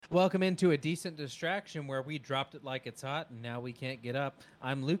Welcome into a decent distraction where we dropped it like it's hot and now we can't get up.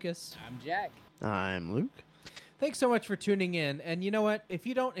 I'm Lucas. I'm Jack. I'm Luke. Thanks so much for tuning in. And you know what? If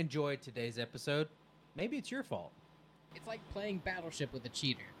you don't enjoy today's episode, maybe it's your fault. It's like playing Battleship with a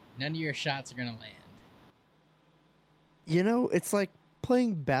cheater. None of your shots are going to land. You know, it's like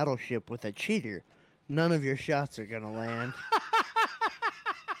playing Battleship with a cheater. None of your shots are gonna land.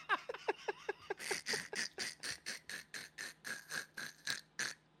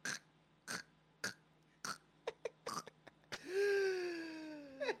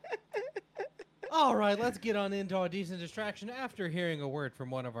 All right, let's get on into our decent distraction after hearing a word from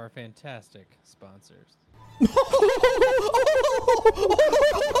one of our fantastic sponsors. And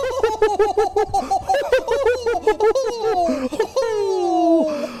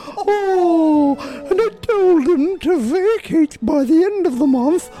I told them to vacate by the end of the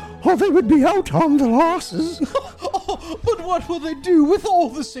month, or they would be out on their asses. But what will they do with all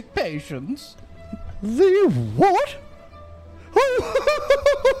the sick patients? The what? Oh,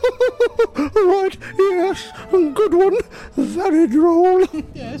 right, yes, good one, very droll.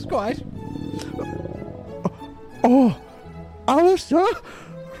 Yes, quite. Oh, Alistair,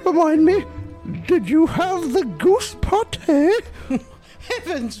 remind me, did you have the goose pate?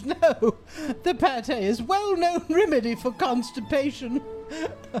 Heavens, no! The pate is well-known remedy for constipation.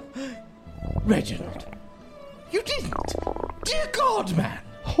 Reginald, you didn't! Dear God, man!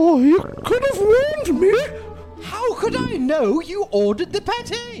 Oh, you could have warned me. How could I know you ordered the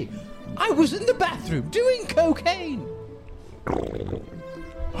pate? I was in the bathroom doing cocaine.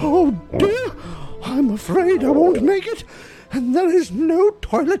 Oh dear, I'm afraid I won't make it, and there is no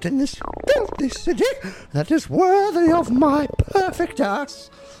toilet in this filthy city that is worthy of my perfect ass.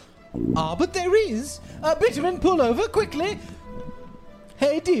 Ah, but there is. Bitumen, pull over, quickly.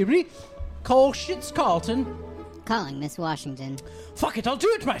 Hey, dearie, call Shits Carlton. Calling Miss Washington. Fuck it, I'll do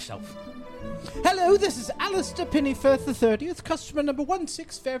it myself. Hello, this is Alistair Pennyfirth the 30th, customer number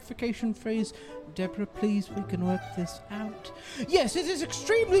 16, verification phrase. Deborah, please, we can work this out. Yes, it is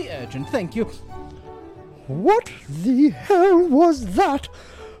extremely urgent, thank you. What the hell was that?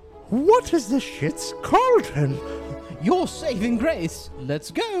 What is the shit's Carlton? Your saving grace. Let's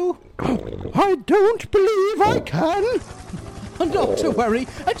go. I don't believe I can. Not to worry,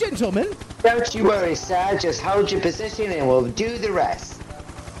 a gentleman. Don't you worry, sir. Just hold your position and we'll do the rest.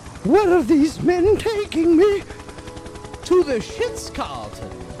 Where are these men taking me? To the Shits Carlton.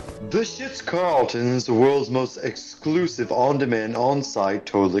 The Shits Carlton is the world's most exclusive on-demand on-site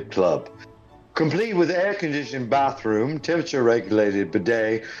toilet club. Complete with air-conditioned bathroom, temperature-regulated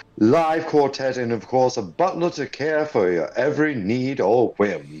bidet, live quartet, and of course a butler to care for your every need or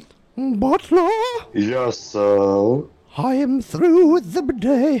whim. Butler? Yes, sir. I am through with the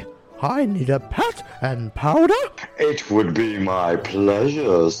bidet. I need a pat and powder. It would be my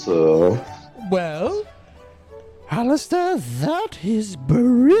pleasure, sir. Well? Alistair, that is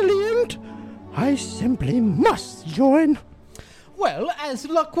brilliant. I simply must join. Well, as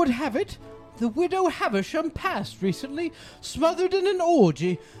luck would have it, the widow Havisham passed recently, smothered in an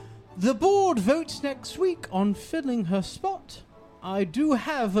orgy. The board votes next week on filling her spot. I do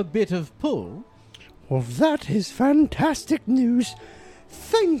have a bit of pull. Well, that is fantastic news.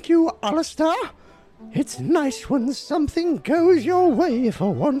 Thank you, Alistair. It's nice when something goes your way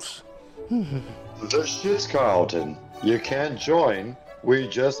for once. The Shits Carlton. You can't join. We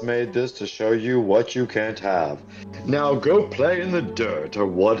just made this to show you what you can't have. Now go play in the dirt or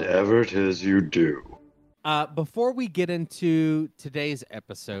whatever it is you do. Before we get into today's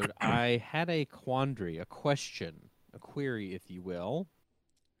episode, I had a quandary, a question, a query, if you will,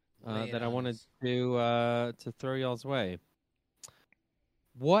 that I wanted to throw y'all's way.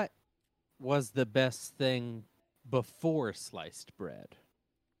 What was the best thing before sliced bread?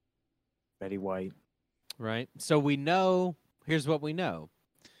 Betty White. Right? So we know, here's what we know.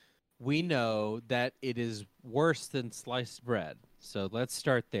 We know that it is worse than sliced bread. So let's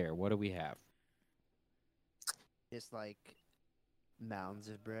start there. What do we have? It's like mounds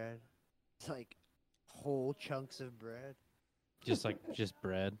of bread. It's like whole chunks of bread. Just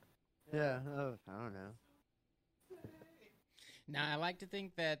bread. Yeah, I don't know. Now, I like to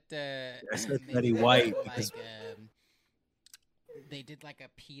think that I said they Betty did White like, because- they did like a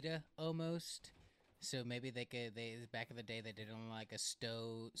pita almost. So maybe they back in the day they did it on like a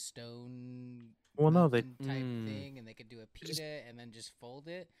stone. Well, no, they- mountain type thing, and they could do a pita and then just fold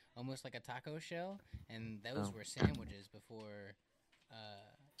it almost like a taco shell, and those were sandwiches before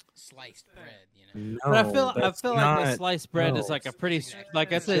sliced bread. You know. But I feel like the not- sliced bread is no. like a pretty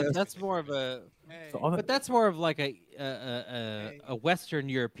like I said. That's more of a, but that's more of like a Western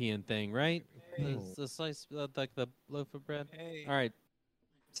European thing, right? The slice like the loaf of bread. All right,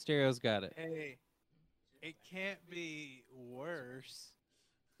 Stereo's got it. Hey, it can't be worse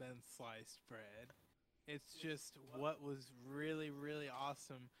than sliced bread. It's just what was really, really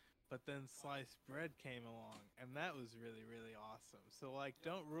awesome, but then sliced bread came along, and that was really, really awesome. So, like,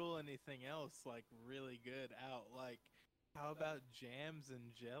 don't rule anything else, like, really good out. Like, how about jams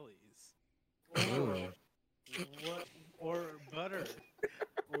and jellies? Or butter?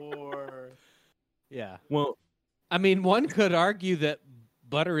 Or... Yeah. Well, I mean, one could argue that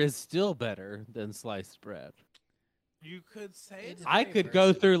butter is still better than sliced bread. You could say it's I very could go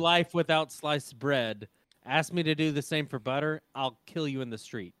versatile. through life without sliced bread. Ask me to do the same for butter, I'll kill you in the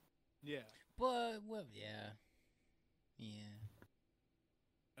street. Yeah. But well, yeah.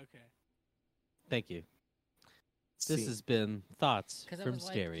 Okay. Thank you. This see, has been Thoughts Because I from was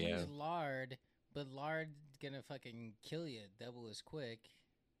like, Stereo. use lard, but lard gonna fucking kill you double as quick.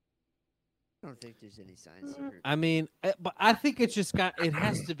 I don't think there's any science to prove. I mean, but I think it's just it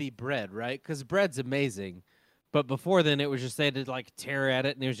has to be bread, right? Because bread's amazing. But before then, it was just they did like tear at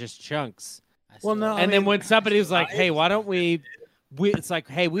it and it was just chunks. Well, no, And then when somebody was like, "Hey, why don't we?" It's like,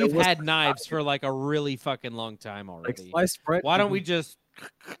 "Hey, we've was had knives for like a really fucking long time like already. sliced bread. Why don't we didn't- just?"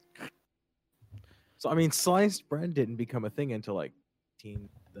 So I mean, sliced bread didn't become a thing until like the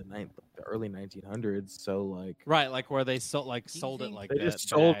early 1900s. So like Right, like where they sold you sold it think- like they that. just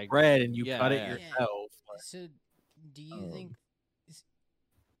sold bag. bread and you Yeah, cut it yeah. yourself. Like, So, do you Um, think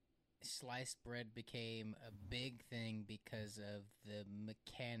sliced bread became a big thing because of the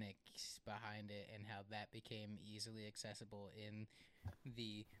mechanics behind it and how that became easily accessible in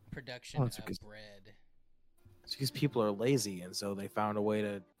the production it's of because- bread? it's because people are lazy, and so they found a way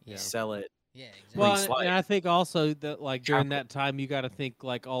to Yeah. sell it. Yeah, exactly. Well, Pre-sliced. and I think also that like during Chocolate. that time, you got to think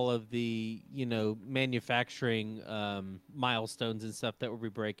like all of the manufacturing milestones and stuff that we'll be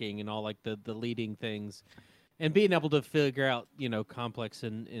breaking, and all like the leading things, and being able to figure out complex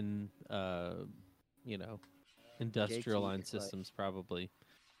and industrial JT, line like- systems probably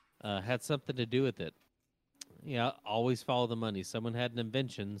had something to do with it. Yeah, always follow the money. Someone had an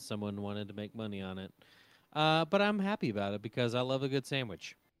invention, someone wanted to make money on it. But I'm happy about it because I love a good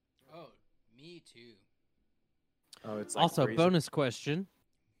sandwich. Oh, me too. Oh, it's like Also, crazy. bonus question.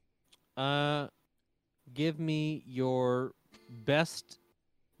 Give me your best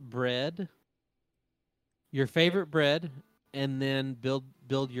bread, your favorite bread, and then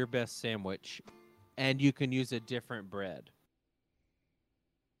build your best sandwich. And you can use a different bread.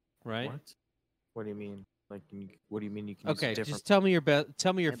 Right? What? What do you mean? Like, what do you mean you can use Okay, a different? just tell me your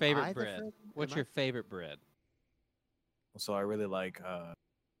tell me your Am I favorite the bread. fir- What's am I- your favorite bread? So I really like.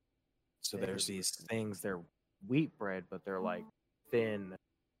 So there's these things. They're wheat bread, but they're like thin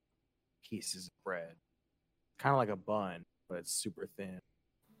pieces of bread, kind of like a bun, but it's super thin.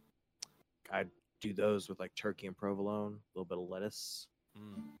 I do those with like turkey and provolone, a little bit of lettuce,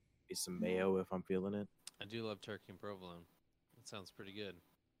 maybe some mayo if I'm feeling it. I do love turkey and provolone. That sounds pretty good.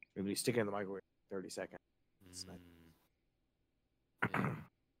 Maybe you stick it in the microwave 30 seconds. It's nice. Yeah.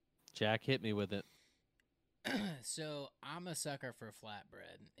 Jack, hit me with it. So I'm a sucker for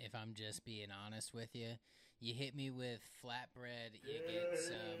flatbread. If I'm just being honest with you, you hit me with flatbread, you get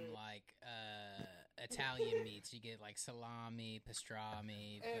some like Italian meats. You get like salami,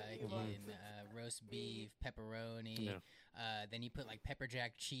 pastrami, fucking roast beef, pepperoni. Yeah. Then you put like pepper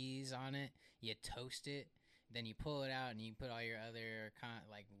jack cheese on it. You toast it. Then you pull it out and you put all your other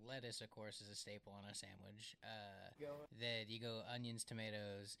like lettuce, of course, is a staple on a sandwich. Then you go onions,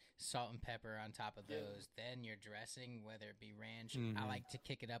 tomatoes, salt and pepper on top of those. Then your dressing, whether it be ranch. I like to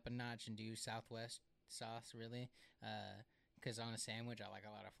kick it up a notch and do Southwest sauce, really, because on a sandwich I like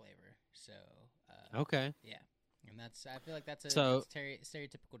a lot of flavor. So Okay. yeah, and I feel like that's a So-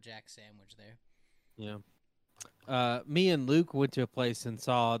 stereotypical Jack sandwich there. Yeah. Me and Luke went to a place and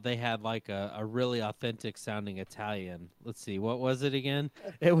saw they had like a really authentic sounding Italian. Let's see, what was it again?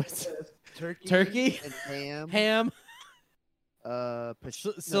 It was Turkey? and ham. ham, salami.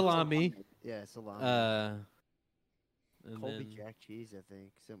 salami, Yeah, salami. and Colby then- Jack cheese, I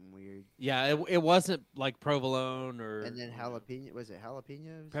think. Something weird. yeah, it wasn't like provolone or And then jalapeno. Was it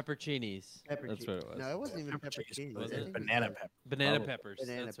jalapenos? pepperoncinis. Pepper That's cheese. what it was. No, it wasn't even Pepper cheese, pepperoncinis. was I it? think it was Banana like- pepper. Banana Probably. peppers.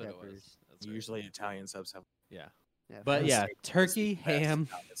 Banana That's what it peppers. was. That's right. Usually Italian subs have. Yeah. Yeah, But french- yeah, Steak is turkey, the best ham.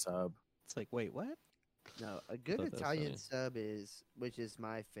 Italian sub. It's like, wait, what? No, a good thought that was Italian funny. sub is, which is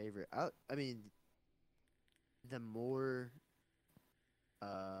my favorite. I mean, the more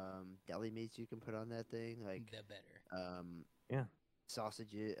deli meats you can put on that thing, like The better.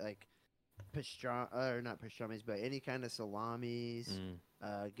 sausages, like or not pastrami's, but any kind of salamis.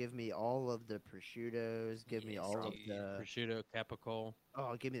 Give me all of the prosciuttos. Give me all of the prosciutto capicola.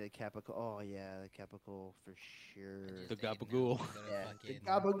 Oh, give me the capicola. Oh yeah, the capicola for sure. The gabagool. Yeah, the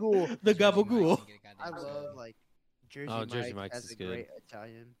gabagool. The gabagool. I love like Jersey Jersey Mike's Mike's has is a good. great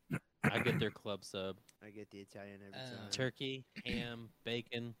Italian. I get their club sub. I get the Italian every time. Turkey, ham,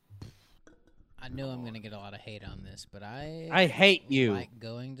 bacon. I know I'm gonna get a lot of hate on this, but I hate you. like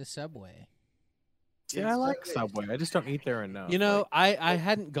going to Subway. Yeah, I like Subway. I just don't eat there enough. You know, I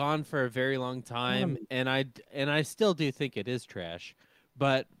hadn't gone for a very long time, and I still do think it is trash.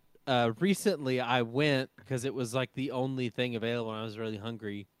 But recently I went because it was like the only thing available, and I was really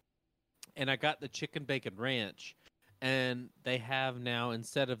hungry. And I got the chicken bacon ranch, and they have now,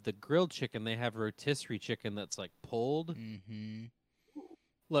 instead of the grilled chicken, they have rotisserie chicken that's like pulled. Mm-hmm.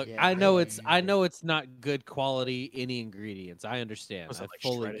 Look, Yeah, I know it's not good quality any ingredients. I understand. Was it I like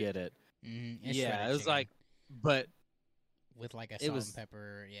fully shredded? get it. It's Yeah, shredded it was chicken like, but with like a it salt was- and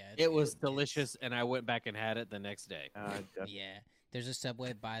pepper. Yeah, it was delicious, and I went back and had it the next day. Yeah, there's a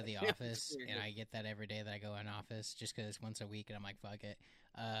Subway by the It was office, weird. and I get that every day that I go in office, just because it's once a week, and I'm like, fuck it.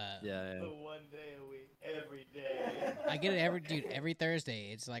 Yeah. One day a week, every day. I get it every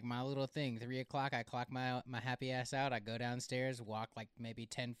Thursday. It's like my little thing. 3:00, I clock my happy ass out. I go downstairs, walk like maybe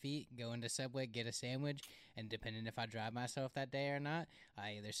 10 feet, go into Subway, get a sandwich, and depending if I drive myself that day or not,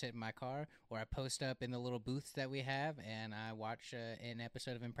 I either sit in my car or I post up in the little booths that we have, and I watch an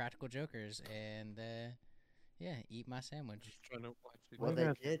episode of Impractical Jokers, and yeah, eat my sandwich. Well, they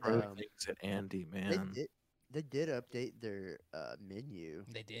did. Things at Andy, man. They did update their menu.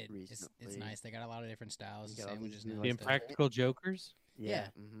 They did. Recently. It's nice. They got a lot of different styles of They got all these sandwiches. new now The and stuff. Impractical Jokers? Yeah.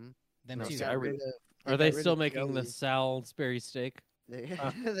 Mm-hmm. Them No, too. see, I read- Are they still making the Salisbury steak?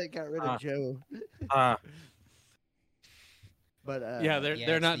 They got rid of Joe. But Yeah, yeah, they're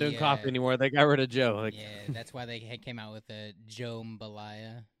it's not doing the, coffee anymore. They got rid of Joe. Like, Yeah, that's why they came out with the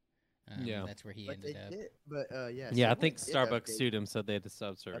Jambalaya. Yeah. that's where he but ended they up. did. But yeah. yeah, I Subway think did Starbucks update- sued him, so they had to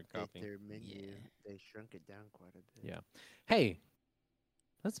stop serving update coffee. their menu. Yeah. They shrunk it down quite a bit. Yeah. Hey,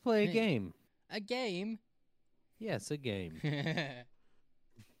 let's play a Hey. game. A game. Yes, a game.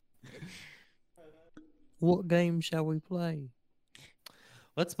 What game shall we play?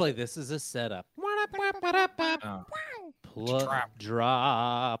 Let's play this as a setup. Trap.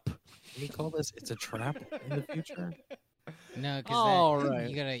 Drop. Can we call this "It's a Trap" in the future? No, because All right.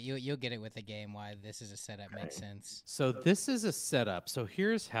 you'll get it with the game. Why this is a setup makes sense. So this is a setup. So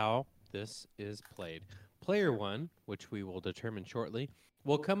here's how this is played. Player one, which we will determine shortly,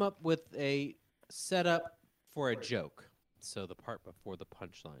 will come up with a setup for a joke. So the part before the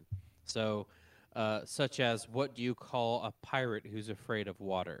punchline. So, such as, what do you call a pirate who's afraid of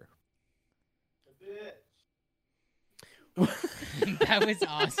water? That was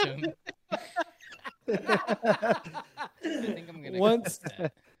awesome. I think I'm gonna Once- cut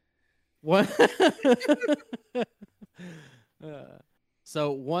that. What?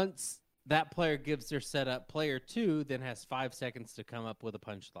 So once that player gives their setup, player two then has 5 seconds to come up with a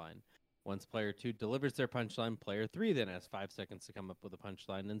punchline. Once player two delivers their punchline, player three then has 5 seconds to come up with a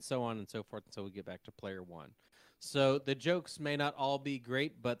punchline, and so on and so forth until we get back to player one. So the jokes may not all be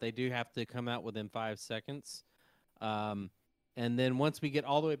great, but they do have to come out within 5 seconds. And then once we get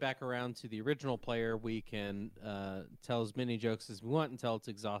all the way back around to the original player, we can tell as many jokes as we want until it's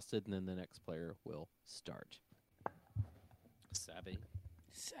exhausted, and then the next player will start. Savvy.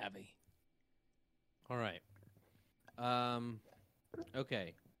 All right.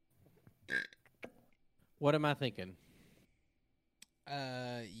 Okay. What am I thinking?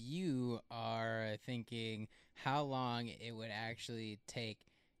 You are thinking how long it would actually take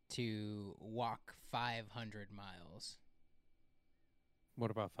to walk 500 miles.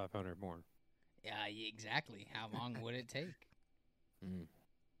 What about 500 more? Yeah, exactly. How long would it take?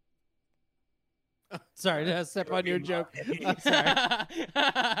 Sorry, did I step on your joke? I'm sorry.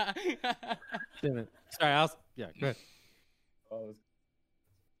 Damn it. Sorry, yeah, go ahead.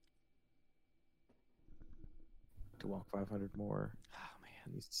 To walk 500 more. Oh,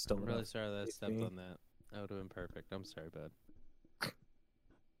 man. He's still I'm really enough. sorry that I stepped me. on that. That would have been perfect. I'm sorry, bud.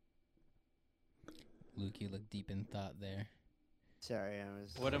 Luke, you look deep in thought there. Sorry, I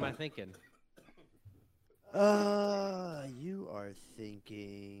was. What am I thinking? You are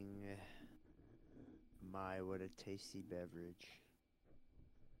thinking. My, what a tasty beverage.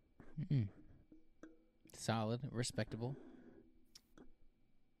 Mm-mm. Solid, respectable.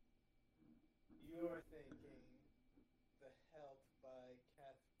 You are thinking The Help by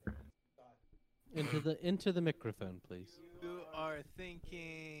Catherine Stockett. Into the microphone, please. You are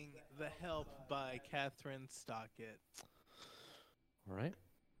thinking The Help by Catherine Stockett. All right.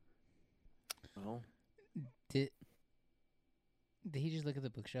 Well, Did he just look at the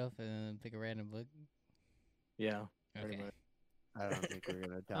bookshelf and pick a random book? yeah. Pretty Okay. much. I don't think we're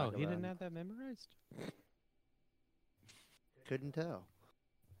gonna talk Oh, about he didn't it. have that memorized? Couldn't tell.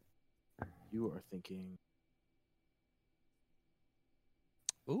 You are thinking.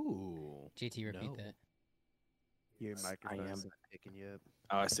 Ooh. JT, repeat No. that. Your microphone's am- not picking you up.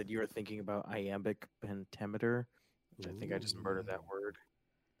 I said you were thinking about iambic pentameter, which I think I just murdered that word.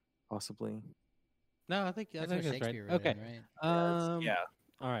 Possibly. No, I think That's that's what right. Shakespeare wrote Okay. in, right? Yeah.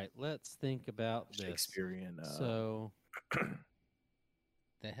 All right. Let's think about this. Shakespearean. So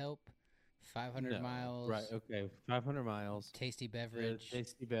The Help, 500 no. miles. Right. Okay. 500 miles. Tasty beverage.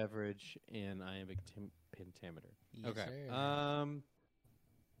 Tasty beverage and iambic pentameter. Yes, Okay. sir.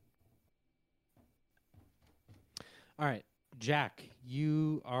 All right, Jack,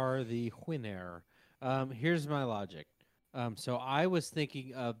 you are the winner. Here's my logic. So I was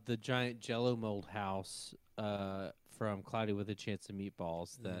thinking of the giant Jello mold house from Cloudy with a Chance of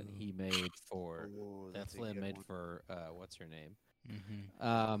Meatballs that he made for that that's a Flynn good made one. for what's her name?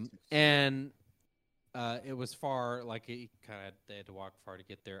 Mm-hmm. And it was far, like they had to walk far to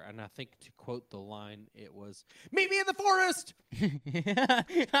get there. And I think to quote the line, it was "Meet me in the forest."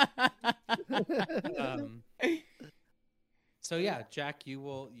 So yeah, Jack, you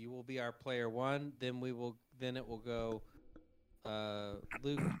will be our player one. Then it will go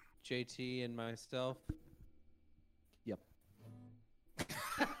Luke, JT, and myself. Yep.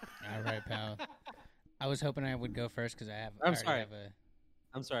 All right, pal. I was hoping I would go first because I I'm already sorry. have a.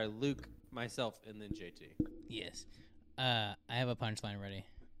 I'm sorry, Luke, myself, and then JT. Yes. I have a punchline ready.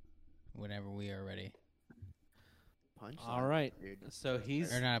 Whenever we are ready. Punchline. All right. Dude. So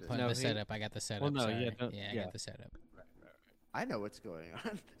he's Or not a the setup. I got the setup. no, sorry. yeah, I got the setup. I know what's going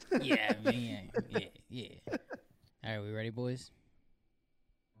on. Yeah. All right, we ready, boys?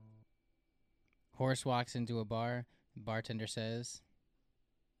 Horse walks into a bar. Bartender says,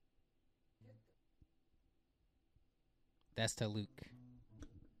 "That's to Luke."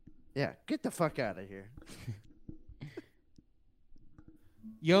 Yeah, get the fuck out of here.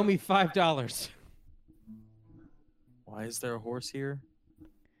 You owe me $5. Why is there a horse here?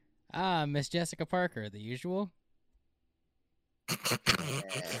 Ah, Miss Jessica Parker, the usual.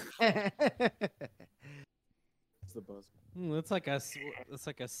 It's the buzz. That's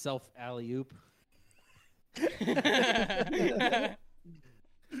like a self alley oop.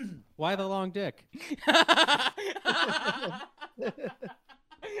 Why the long dick?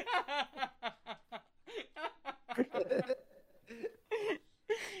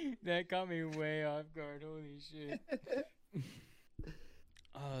 That caught me way off guard. Holy shit.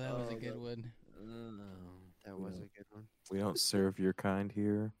 Oh, that was a good one. That was a good one. We don't serve your kind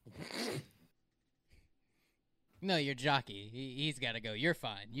here. No, you're jockey. He's got to go. You're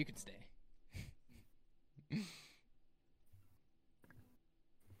fine. You can stay.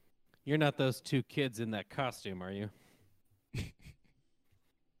 You're not those two kids in that costume, are you?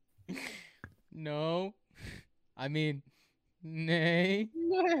 No. I mean, nay.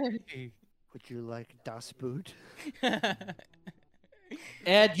 Would you like Das Boot?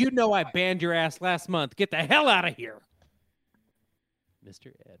 Ed, you know I banned your ass last month. Get the hell out of here. Mr.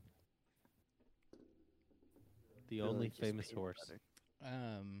 Ed. The only Just famous peanut horse,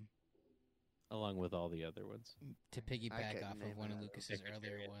 butter. along with all the other ones. To piggyback couldn't off name of one of another Lucas's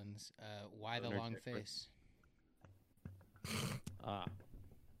earlier ones, why the Lunar long Jack face?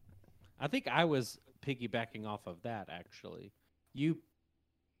 I think I was piggybacking off of that, actually. You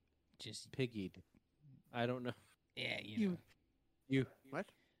Just, piggied. I don't know. yeah, you know. You. What?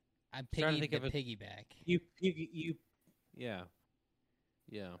 I'm trying to piggy think the of a- piggyback. You. Yeah.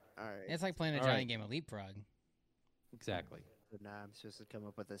 Yeah, All right. It's like playing a All giant right. game of leapfrog. exactly. So now I'm supposed to come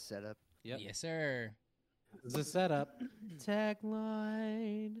up with a setup. Yep. Yes, sir. This is a setup.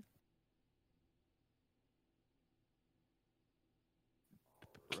 Tagline.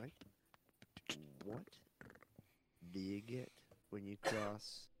 Right? What do you get when you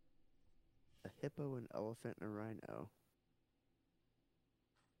cross a hippo, an elephant, and a rhino?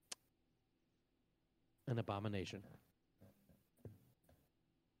 An abomination.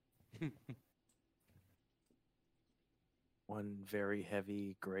 One very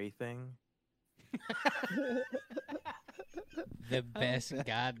heavy gray thing. The best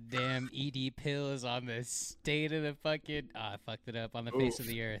goddamn ED pills on the state of the fucking. I fucked it up on the face of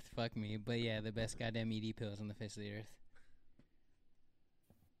the earth. Fuck me. But yeah, the best goddamn ED pills on the face of the earth.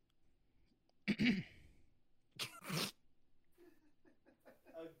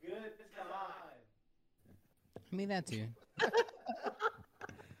 I mean, that too.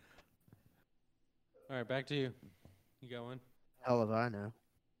 All right, back to you. You got one? Hell if I know.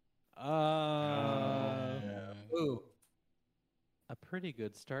 Ooh. A pretty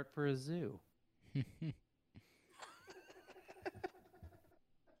good start for a zoo.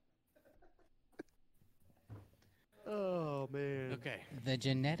 Oh man. Okay. The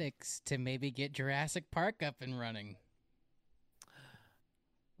genetics to maybe get Jurassic Park up and running.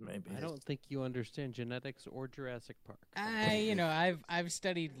 Maybe. I don't think you understand genetics or Jurassic Park. I've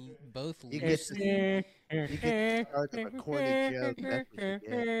studied both. You get to start of a corny joke. That's what you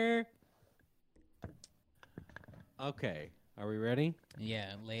get. Okay. Are we ready?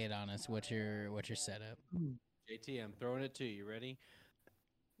 Yeah, lay it on us. What's your setup? JT, I'm throwing it to you. Ready?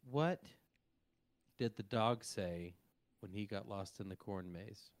 What did the dog say when he got lost in the corn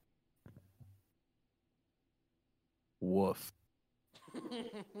maze? Woof.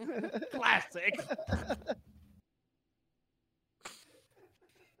 Classic.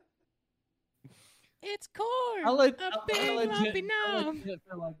 It's corn. I'll let, a I'll- big I'll legit- lumpy I'll knob. legit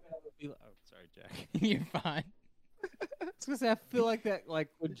feel like that would be like- oh, sorry, Jack. You're fine. I was gonna say I feel like that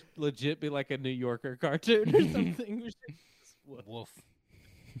would legit be like a New Yorker cartoon or something. Woof.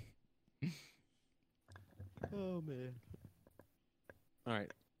 Oh man. All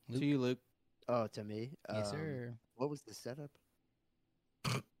right, Luke. to you, Luke. Oh, to me. Yes, sir. What was the setup?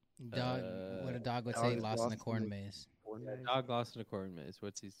 Dog. What a dog would dog say, is lost in the lost in corn the- maze. Corn Yeah, maze? dog lost in a corn maze.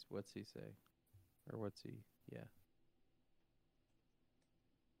 What's he say? Or what's he? Yeah.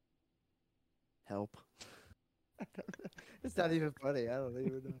 Help. I don't know. It's not even funny. I don't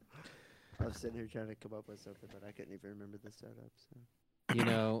even know. I was sitting here trying to come up with something, but I couldn't even remember the setup. So. You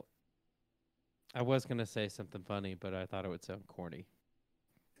know, I was gonna say something funny, but I thought it would sound corny.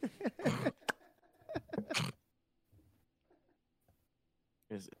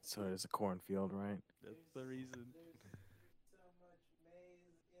 So it's a cornfield, right? That's the reason.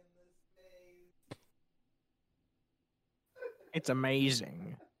 It's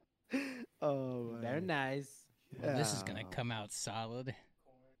amazing. Oh, Very man. nice. Well, this is gonna Oh. come out solid.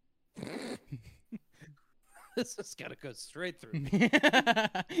 This is gotta go straight through.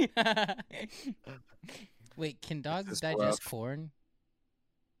 Wait, can dogs is digest rough. corn?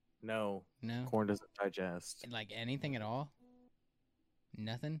 No, No, corn doesn't digest. like anything at all.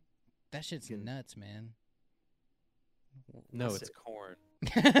 Nothing. That shit's Can- nuts, man. No, That's it's it. corn.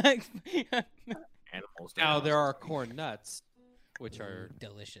 Animals. Now don't there are digest. corn nuts, which are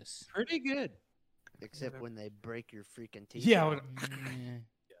delicious. pretty good. Except when they break your freaking teeth. Yeah. out.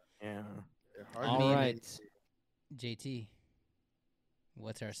 Yeah. They're hard All to eat. right. JT,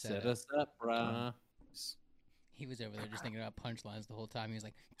 what's our Set setup? us up, bruh. He was over there just thinking about punchlines the whole time. He was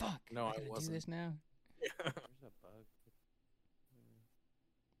like, "Fuck, No, I gotta do wasn't. this now." There's a bug.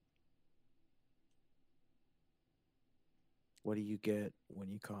 What do you get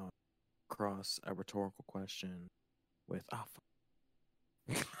when you cross a rhetorical question with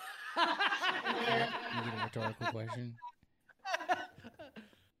You get a rhetorical question.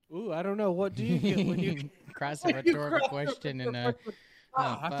 Ooh, I don't know. What do you get when you cross a when you rhetorical cross a question and rhetorical-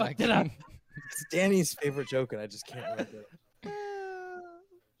 oh, I fuck. fucked it up. It's Danny's favorite joke, and I just can't remember it.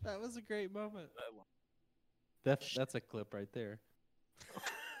 That was a great moment. That's a clip right there.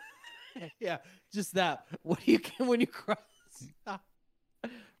 Yeah, just that. What do you get when you cross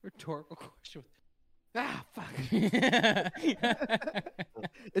rhetorical question? Fuck.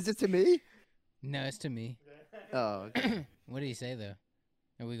 Is it to me? No, it's to me. Oh, okay. What did he say though?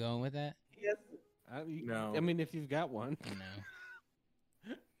 Are we going with that? No. I mean, if you've got one.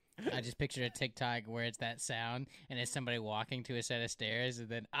 No. I just pictured a TikTok where it's that sound and it's somebody walking to a set of stairs and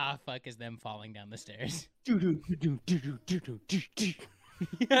then fuck is them falling down the stairs.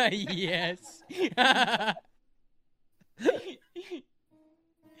 Yes.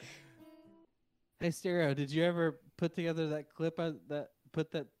 Hey, Stereo, did you ever put together that clip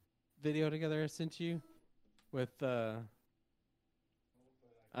put that video together I sent you with I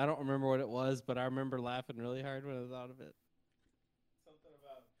don't remember what it was, but I remember laughing really hard when I thought of it. Something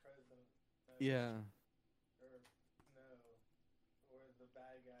about President. Yeah. Or the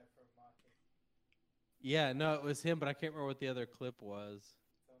bad guy from Mocking. Yeah, no, it was him, but I can't remember what the other clip was.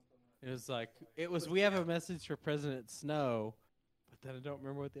 It was like we have a message for President Snow, but then I don't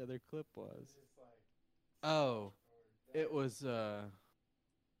remember what the other clip was. Oh, it was oh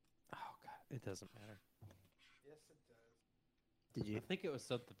god, it doesn't matter. Yes, it does. Did I you think it was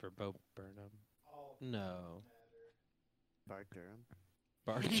something for Bo Burnham. No. Bart Durham?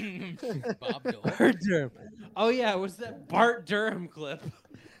 Bart Bob Dole. Bart Durham. Oh yeah, it was that Bart Durham clip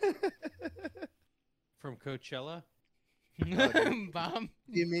from Coachella? Bob.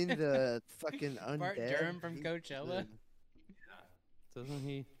 You mean the fucking undead? Bart Durham from He's Coachella? the- Doesn't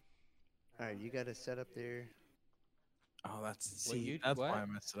he? All right, you got to set up there. Oh, you- that's what? why I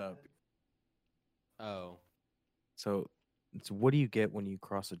messed it up. Oh, So, what do you get when you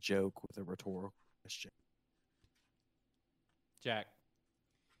cross a joke with a rhetorical question? Jack,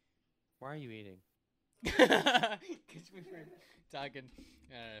 why are you eating? Because we were talking.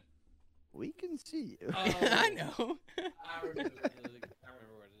 We can see you. I know. I remember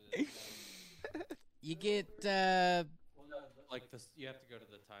what it is. You get Like this, you have to go to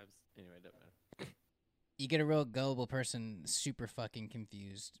the times. Anyway, it doesn't matter. you get a real gullible person, super fucking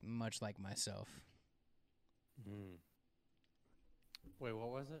confused, much like myself. Wait, what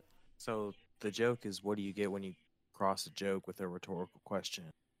was it? So the joke is, what do you get when you cross a joke with a rhetorical question?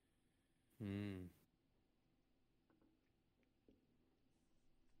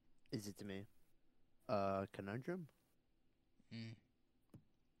 Is it to me? Conundrum?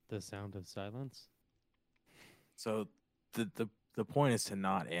 The sound of silence. So the point is to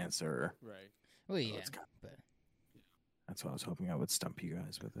not answer. Right. Well, So yeah, it's kind but That's why I was hoping I would stump you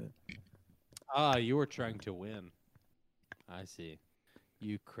guys with it. Ah, you were trying to win. I see.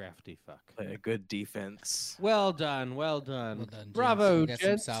 You crafty fuck. Play a good defense. Well done, well done. Well done, Bravo, gents. We got some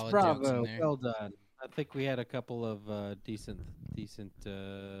gents. solid jokes in Bravo, there. well done. I think we had a couple of decent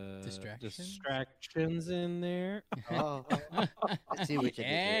distractions in there. Oh, I see what you did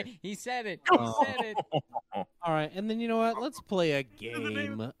Yeah, there. he said it. Oh. He said it. All right, and then you know what? Let's play a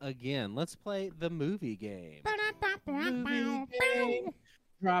game again. Let's play the movie game. Movie game.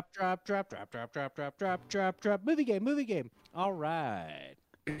 Drop, drop, drop, drop, drop, drop, drop, drop, drop, drop. Movie game, movie game. All right.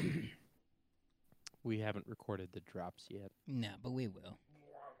 We haven't recorded the drops yet. No, but we will.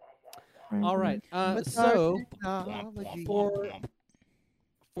 All right. So,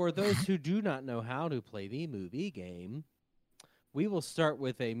 for those who do not know how to play the movie game, we will start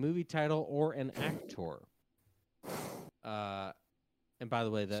with a movie title or an actor. And by the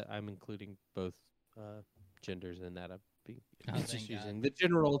way, that I'm including both genders in that. I'm just using the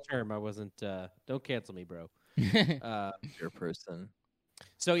general term. I wasn't. Don't cancel me, bro. Your person.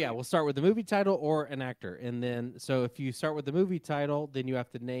 So yeah, we'll start with the movie title or an actor, and then so if you start with the movie title, then you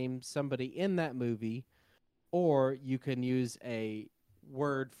have to name somebody in that movie, or you can use a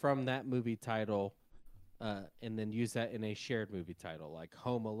word from that movie title, and then use that in a shared movie title, like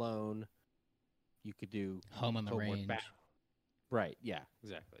Home Alone. You could do Home on the Homeward Range. Bound. Right? Yeah,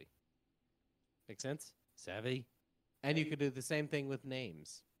 exactly. Make sense? Savvy. And you could do the same thing with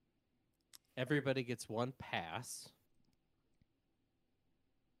names. Everybody gets one pass.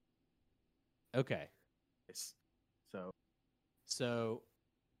 Okay. So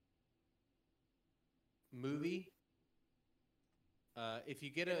movie. If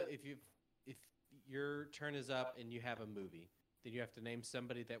your turn is up and you have a movie, then you have to name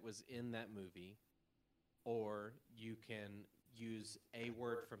somebody that was in that movie, or you can use a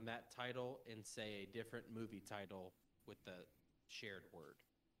word from that title and say a different movie title with the shared word.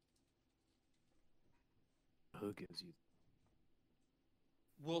 Who gives you?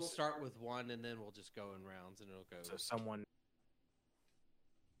 We'll start with one, and then we'll just go in rounds, and it'll go. So someone.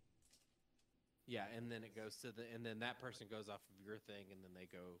 Yeah, and then it goes to and then that person goes off of your thing, and then they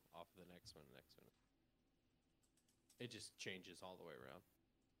go off of the next one, It just changes all the way around,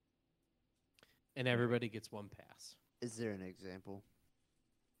 and everybody gets one pass. Is there an example?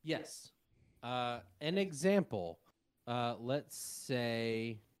 Yes, an example. Let's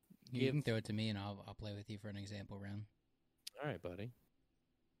say You can throw it to me, and I'll play with you for an example round. All right, buddy.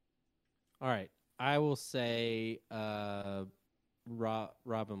 All right, I will say Robin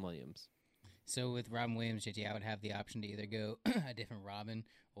Williams. So with Robin Williams, JT, I would have the option to either go a different Robin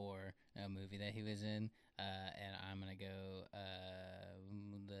or a movie that he was in, and I'm gonna go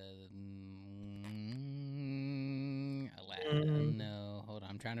no, hold on,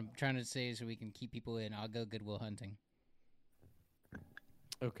 I'm trying to say so we can keep people in. I'll go Good Will Hunting.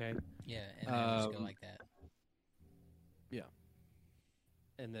 Okay. Yeah, and then just go like that. Yeah.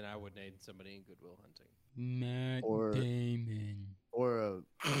 And then I would name somebody in Good Will Hunting. Matt Or- Damon. Or a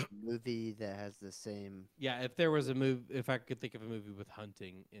movie that has the same. Yeah, if there was a movie, if I could think of a movie with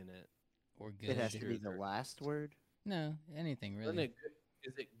hunting in it, Or good. It has to be the last word. No, anything Isn't really. it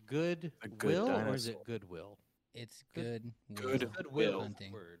is it Good A good Will or is dinosaur. it Goodwill? It's Good- good. Goodwill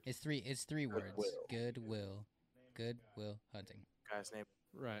Hunting. word. It's three words. Goodwill. Good will hunting. Guy's name.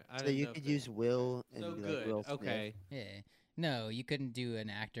 Right. I So didn't you know if could it- use Will and So be good. like Will Smith. Okay. Yeah. No, you couldn't do an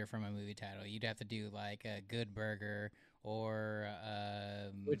actor from a movie title. You'd have to do like a Good Burger or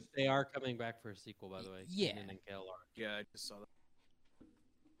Which they are coming back for a sequel, by the way. Yeah. Kenan and Kel are. Yeah, I just saw that.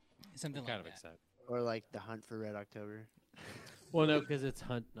 something I'm like kind of that. excited. Or like The Hunt for Red October. Well, no, because it's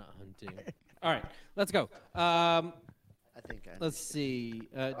hunt, not hunting. All right, let's go. I think I Let's see.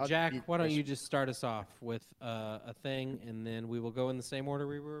 I'll Jack, be the why don't you question. just start us off with a thing, and then we will go in the same order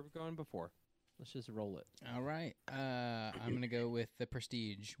we were going before. Let's just roll it. All right. I'm gonna go with The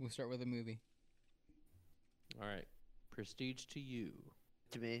Prestige. We'll start with a movie. All right. Prestige to you.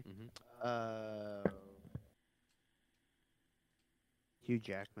 to me. Mm-hmm. Hugh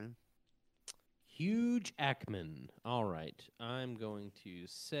Jackman. Huge Ackman. All right. I'm going to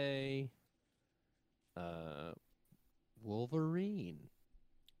say Wolverine.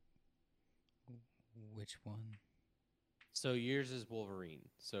 Which one? So yours is Wolverine.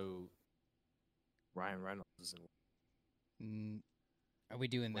 So Ryan Reynolds is in. Are we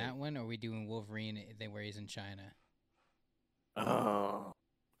doing Wait. that one, or are we doing Wolverine where he's in China? Oh,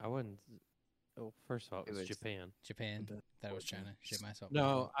 I wouldn't. Oh, first of all, it was was- Japan. Japan? The That was origin. China. Shit myself.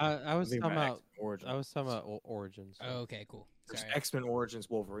 No, I was think talking about about. X-Men Origins. I was talking about Origins. Oh, okay, cool. There's Sorry. X-Men Origins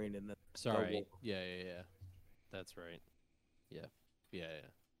Wolverine and then Sorry. Wolverine. Yeah. That's right. Yeah.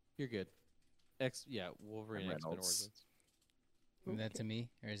 You're good. Wolverine And X-Men Reynolds. Origins. That to me,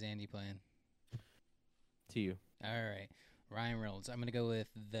 or is Andy playing? To you. All right, Ryan Reynolds. I'm gonna go with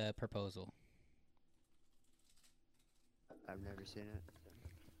The Proposal. I've never seen it.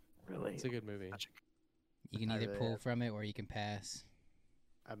 Really? It's a good movie. You can I either really pull have- from it or you can pass.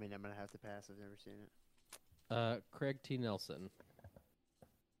 I mean, I'm gonna have to pass. I've never seen it. Craig T. Nelson.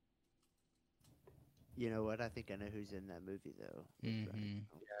 You know what? I think I know who's in that movie though. with Ryan Mhm. Reynolds.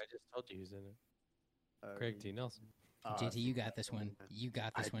 Yeah, I just told you who's in it. Oh, Craig really? T. Nelson. Oh, JT, you got I this don't one. know. You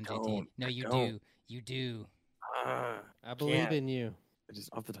got this I one, don't. JT. No, I you don't. do. You do. I believe Can't. in you. Just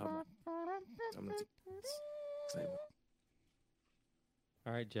off the top of my I'm gonna take this. 'Cause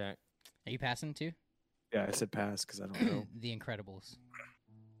All right, Jack. Are you passing too? yeah, I said pass because I don't know. The Incredibles.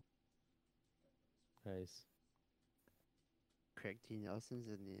 Nice. Craig T. Nelson's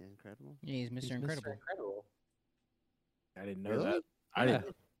in The Incredible. Yeah, he's Mr. Incredible. Incredible. I didn't know Really? that. I Yeah.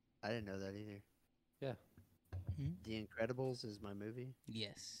 didn't. I didn't know that either. Yeah. The Incredibles is my movie.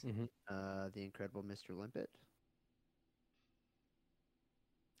 Yes. Mm-hmm. The Incredible Mr. Limpet.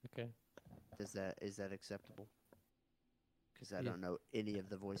 Okay. Is that acceptable? Because I Yeah. don't know any of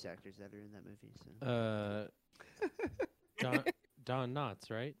the voice actors that are in that movie. So. Don Knotts,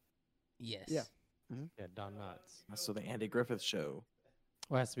 right? Yes. Yeah. Yeah, Don Knotts. So the Andy Griffith Show.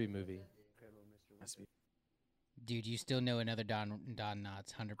 Well, it has to be a movie. Has to be. Dude, you still know another Don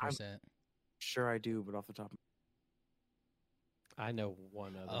Knotts, 100%. Sure, I do, but off the top. I know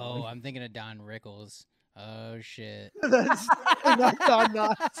one other. Oh, one. I'm thinking of Don Rickles. Oh shit. That's not Don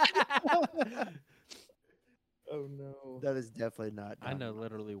Knotts. Oh no. That is definitely not. I Don know Knotts.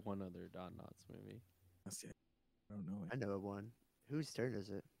 literally one other Don Knotts movie. That's it. I don't know I it. know one. Whose turn is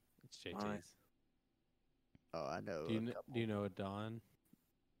it? It's JT's. Alright. Oh, I know. Do you a know, couple. do you know a Don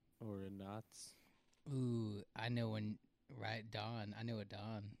or a Knotts? Ooh, I know one. Right, Don. I know a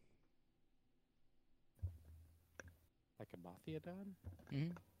Don. Like a mafia Don?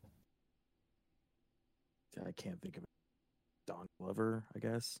 Hmm. I can't think of it. Don Glover, I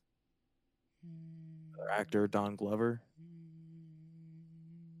guess. Or actor Don Glover.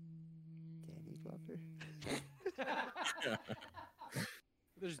 Danny Glover.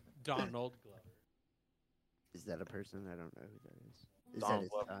 There's Donald Glover. Is that a person? I don't know who that is. Is Don that his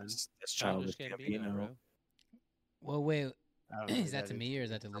Glover. son? That's Childish Childish Gambino, Gambino. bro. Well, wait. I don't know who Is that to me or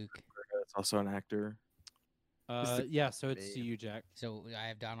is that to Luke? That's also an actor. Yeah, so it's to Me. you, Jack. So I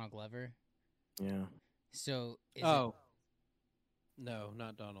have Donald Glover. Yeah. So is Oh. No,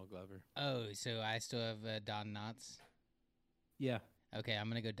 not Donald Glover. so I still have Don Knotts. Yeah. Okay, I'm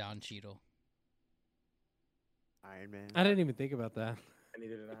gonna go Don Cheadle. Iron Man. I didn't even think about that. I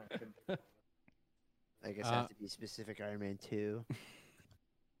needed an actor. I guess I have to be specific. Iron Man 2.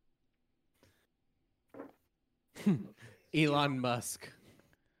 Elon Musk.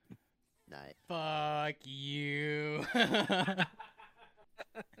 Nice. Fuck you.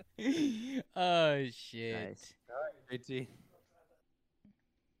 Oh shit. Nice. JT.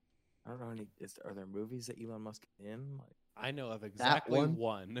 I don't know any. Are there movies that Elon Musk is in? Like, I know of exactly one?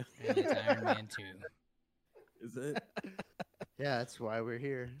 one. And it's Iron Man 2. is it? Yeah, that's why we're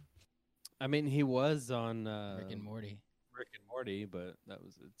here. I mean, he was on Rick and Morty. Rick and Morty, but that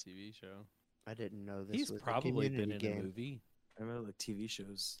was a TV show. I didn't know this He's was probably a been community in a game. movie. I remember like TV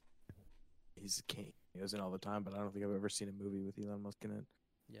shows. He's a king. He goes in all the time, but I don't think I've ever seen a movie with Elon Musk in it.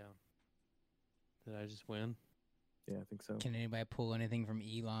 Yeah. Did I just win? Yeah, I think so. Can anybody pull anything from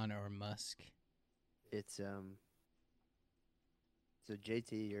Elon or Musk? It's So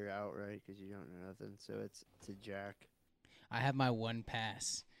JT, you're out, right? Because you don't know nothing. So it's to Jack. I have my one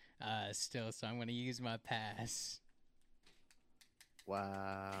pass still, so I'm gonna use my pass.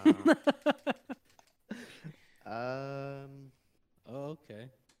 Wow. Oh, okay.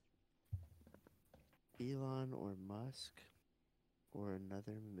 Elon or Musk or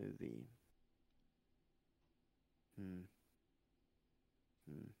another movie. Hmm.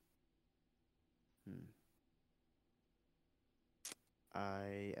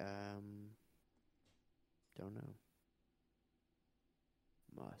 I don't know.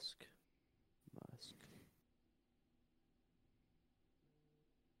 Musk.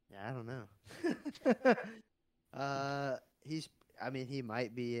 Yeah, I don't know. He's. I mean, he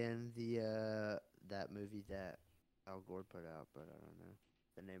might be in the that movie that Al Gore put out, but I don't know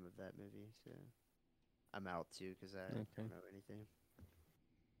the name of that movie. So I'm out too because I don't know anything.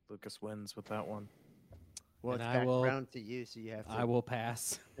 Lucas wins with that one. Well, And it's I back will- around to you, so you have to. I will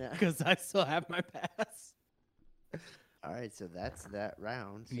pass Yeah. because I still have my pass. All right, so that's that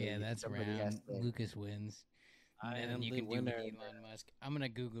round. So Yeah, that's somebody has round. to- Lucas wins. I Nothing am you the can do with winner. Elon Musk. I'm gonna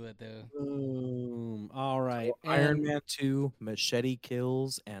Google it though. Boom. All right. So Iron and- Man 2, Machete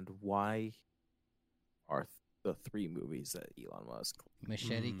Kills, and Why are the 3 movies that Elon Musk.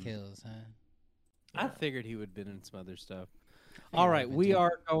 Machete Kills, huh? I figured he would have been in some other stuff. he All would right, have been we too.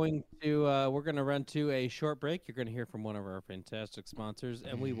 are going to we're going to run to a short break. You're going to hear from one of our fantastic sponsors,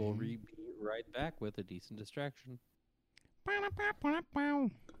 and we will be right back with a decent distraction.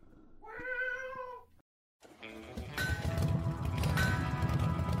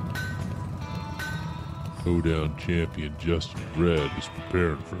 Hoedown champion Justin Brad is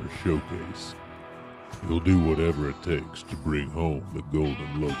preparing for a showcase. He'll do whatever it takes to bring home the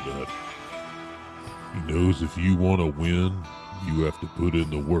golden lug nut. He knows if you want to win, you have to put in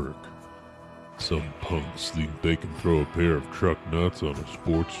the work. Some punks think they can throw a pair of truck nuts on a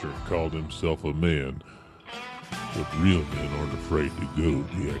Sportster and call themselves a man, but real men aren't afraid to go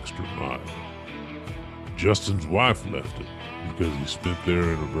the extra mile. Justin's wife left it because he spent their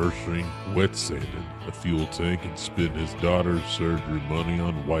anniversary wet sanding a fuel tank and spent his daughter's surgery money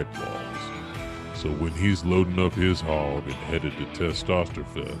on white walls. So when he's loading up his hog and headed to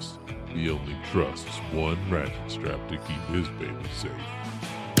Testosterfest, he only trusts one ratchet strap to keep his baby safe.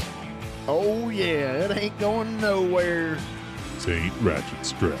 Oh yeah, it ain't going nowhere. Tain't ratchet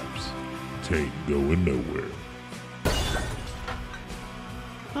straps. Tain't going nowhere.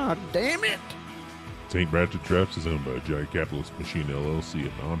 Ah, damn it. Taint Ratchet Straps is owned by Giant Capitalist Machine LLC,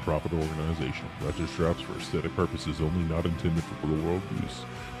 a non-profit organization. Ratchet Straps for aesthetic purposes only, not intended for real-world use.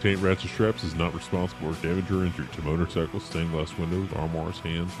 Taint Ratchet Straps is not responsible for damage or injury to motorcycles, stained glass windows, armoires,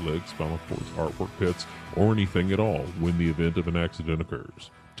 hands, legs, spinal cords, artwork, pets, or anything at all when the event of an accident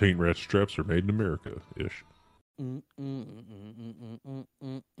occurs. Taint Ratchet Straps are made in America-ish.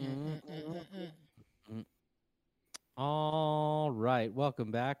 All right, welcome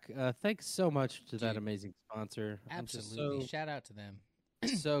back. Thanks so much to that amazing sponsor. Absolutely. I'm just Shout out to them.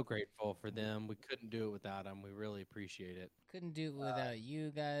 so grateful for them. We couldn't do it without them. We really appreciate it. Couldn't do it without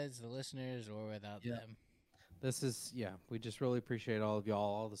you guys, the listeners, or without them. This is, we just really appreciate all of y'all,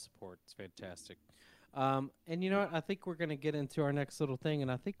 all the support. It's fantastic. And you know what? I think we're going to get into our next little thing, and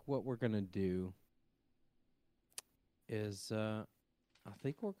I think what we're going to do is I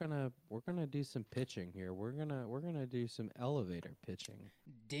think we're gonna do some pitching here. We're gonna do some elevator pitching.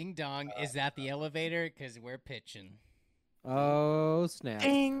 Ding dong, is that the elevator? Because we're pitching. Oh snap!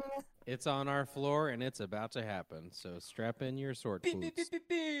 Ding! It's on our floor and it's about to happen. So strap in your sword boots.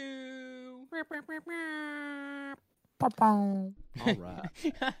 All right.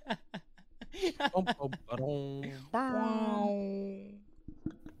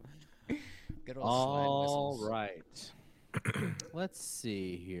 Good old slide All whistles. right. Let's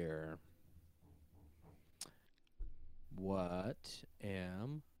see here. What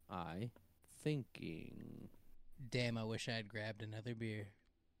am I thinking? Damn, I wish I had grabbed another beer.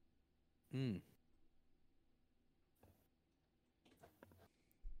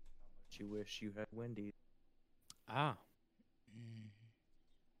 You wish you had Wendy's. Ah.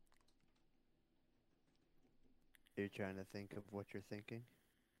 You're trying to think of what you're thinking?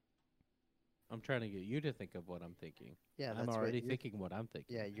 I'm trying to get you to think of what I'm thinking. Yeah, I'm that's already right. thinking what I'm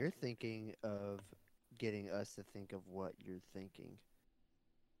thinking. Yeah, you're thinking of getting us to think of what you're thinking.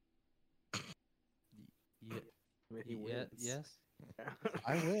 Yes.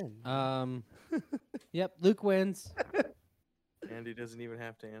 I win. Yep, Luke wins. Andy doesn't even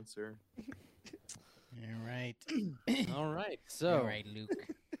have to answer. All right. All right. So, All right, Luke.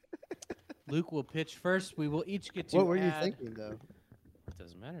 Luke will pitch first. We will each get to What were you add- thinking, though? It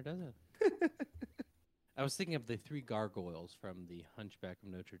doesn't matter, does it? I was thinking of the three gargoyles from the Hunchback of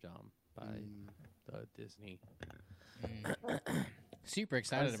Notre Dame by the Disney. Super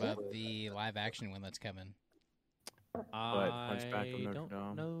excited about the live action one that's coming. Hunchback of I Notre don't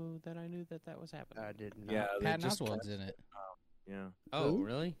Dame. know that I knew that was happening. I did not. Yeah, they Patton just Oswalt's cast- in it. Yeah. Oh, Who?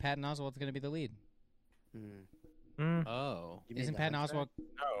 really? Patton Oswalt's gonna be the lead. Oh, You mean Isn't the Patton Hunchback? Oswalt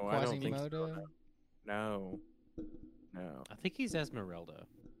No, I don't think so. Quasimodo? No. No. I think he's Esmeralda.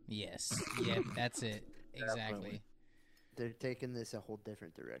 Yes. Yep, that's it. Exactly. They're taking this a whole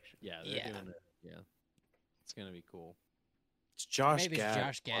different direction. Yeah, they're Yeah. doing it. Yeah, it's gonna be cool. It's Josh Maybe it's Gad.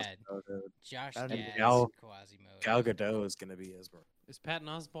 Josh Gad. Quasimodo. Josh And Gad Gal- is Quasimodo. Gal Gadot is gonna be Esmeralda. Is Patton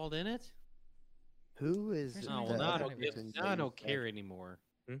Oswalt in it? Who is There's the Oh, no well, now I other don't, give, person now I you don't said? care anymore.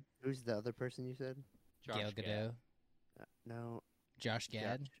 Who's the other person you said? Josh Gal Gad. Gadot. No. Josh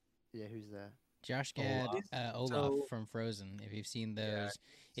Gad. Yeah, who's that? Josh Gad, Olaf So- from Frozen. If you've seen those, Yeah,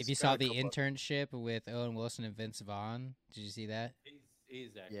 if he's you got saw a the couple of- internship with Owen Wilson and Vince Vaughn, did you see that?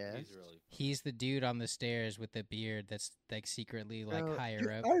 He's actually Yes. he's really. He's the dude on the stairs with the beard that's like secretly like No,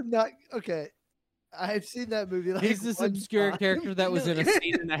 higher up. I'm not okay. I've seen that movie. Like He's this one obscure time. character that was in a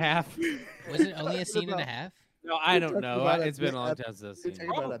scene and a half. Was it only a Talking scene and a about- half? No, I don't talking know. about a It's been bit a long of- time since I've You're seen talking it.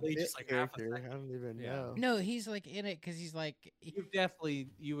 about a Probably bit just like half a character. second. I don't even Yeah. know. No, he's like in it because he's like, You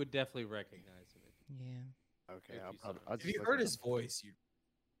would definitely recognize him. yeah. Okay, If I'll you saw probably. it. I'll If just you look heard it his up. voice,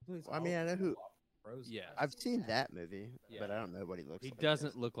 you. I mean, I know who. Yes. I've seen that movie, Yeah. but I don't know what he looks He like.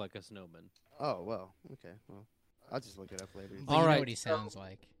 doesn't look like a snowman. Oh well. Okay. Well, I'll just look it up later. But All you know right, what he so- sounds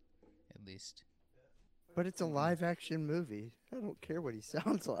like, at least. But it's a live action movie. I don't care what he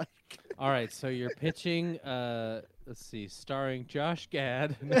sounds like. All right, so you're pitching. Let's see, starring Josh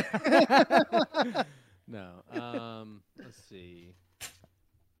Gad. No. Let's see. You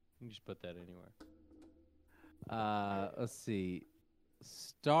can just put that anywhere. Let's see.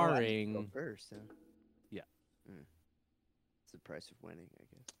 Oh, I need to go Starring. first. Huh? Yeah. It's the price of winning, I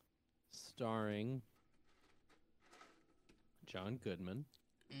guess. Starring John Goodman.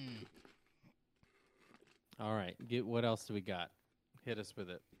 Mm. All right. What else do we got? Hit us with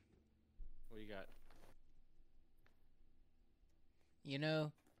it. What do you got? You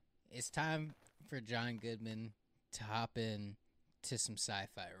know, it's time for John Goodman to hop in to some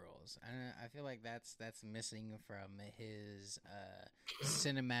sci-fi roles. I feel like that's missing from his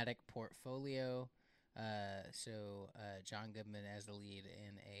cinematic portfolio. So John Goodman as the lead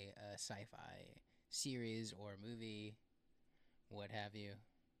in a sci-fi series or movie, what have you.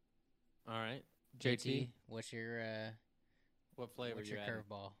 All right. JT, what's your What flavor what's you your adding?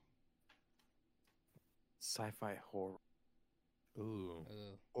 curveball? Sci-fi horror. Ooh.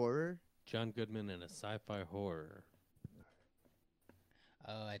 Ooh. Horror? John Goodman in a sci-fi horror.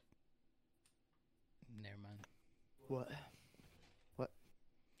 Oh, never mind. What? What?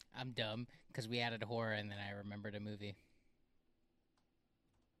 I'm dumb because we added horror and then I remembered a movie.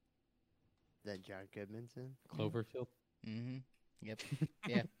 That John Goodman's in? Cloverfield. Mm-hmm. Yep.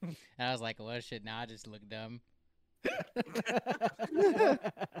 Yeah. And I was like, well, shit, now I just look dumb.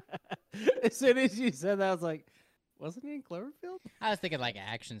 As soon as you said that, I was like, wasn't he in Cloverfield? I was thinking like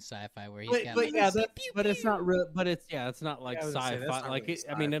action sci-fi where he's got But like, yeah, but it's not real. But it's not like Yeah, I was gonna say, that's sci-fi. not Like really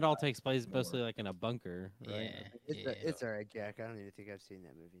I mean, it all sci-fi takes place anymore. mostly like in a bunker, right? Yeah. It's alright, Jack. I don't even think I've seen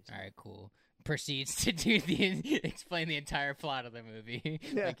that movie. so- All right, cool. Proceeds to do explain the entire plot of the movie.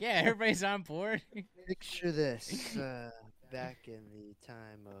 Yeah. Like, yeah, everybody's on board. Picture this back in the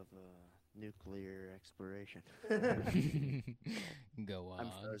time of nuclear exploration. Go I'm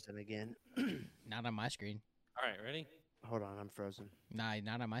on. frozen again. Not on my screen. All right, ready? Hold on, I'm frozen. Nah,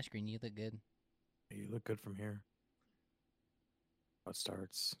 not on my screen. You look good. You look good from here. It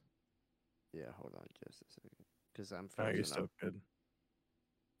starts. Yeah, hold on just a second. Because I'm Oh, frozen. you're so good.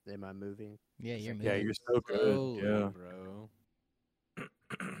 Am I moving? Yeah, you're Yeah, moving. you're so good. Slowly, Yeah. bro.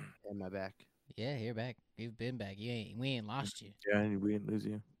 Am I back? Yeah, you're back. You've been back. We ain't lost you. Yeah, and we didn't lose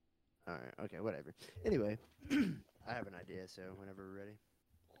you. Alright, okay, whatever. Anyway, I have an idea, so whenever we're ready.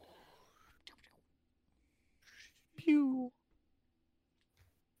 Pew.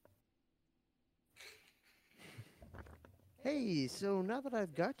 Hey, so now that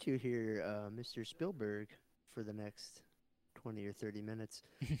I've got you here, Mr. Spielberg, for the next 20 or 30 minutes,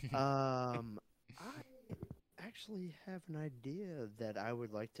 I actually have an idea that I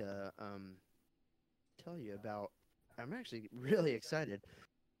would like to tell you about. I'm actually really excited.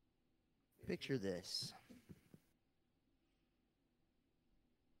 Picture this.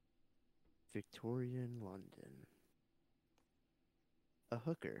 Victorian London. A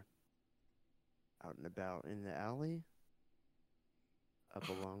hooker. Out and about in the alley. Up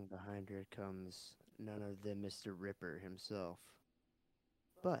along behind her comes none other than Mr. Ripper himself.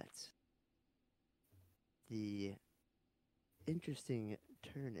 But the interesting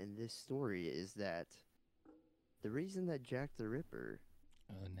turn in this story is that the reason that Jack the Ripper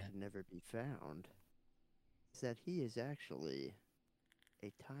Oh no. could never be found is that he is actually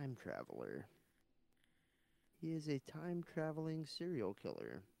a time traveler. He is a time traveling serial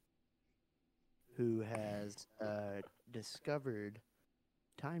killer who has discovered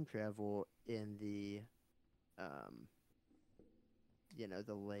time travel in the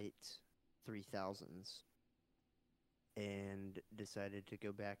the late 3000s and decided to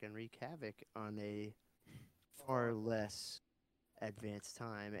go back and wreak havoc on a far less advanced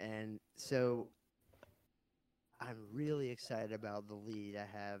time. And so I'm really excited about the lead I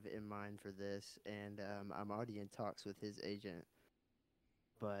have in mind for this, and I'm already in talks with his agent.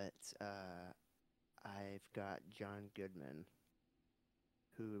 But I've got John Goodman,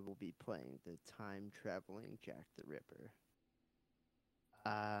 who will be playing the time-traveling Jack the Ripper.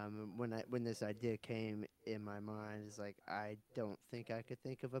 When this idea came in my mind, it's like I don't think I could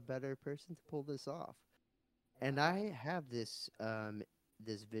think of a better person to pull this off. And I have this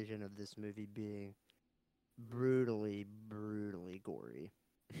this vision of this movie being brutally gory.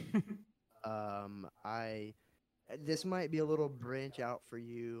 This might be a little branch out for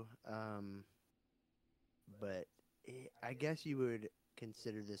you, but I guess you would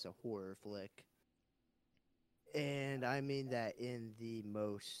consider this a horror flick. And I mean that in the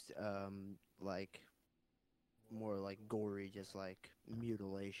most more like gory, just like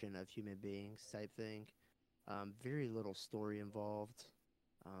mutilation of human beings type thing. Very little story involved.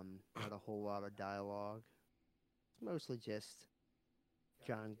 Not a whole lot of dialogue. It's mostly just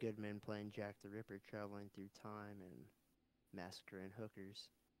John Goodman playing Jack the Ripper, traveling through time and massacring hookers.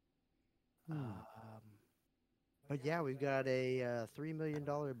 But yeah, we've got a $3 million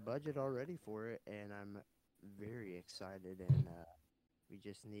budget already for it, and I'm very excited. And we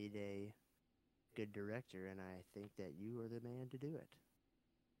just need a good director, and I think that you are the man to do it.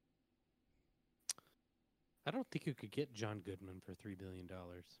 I don't think you could get John Goodman for $3 billion.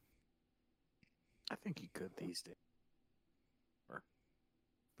 I think you could these days.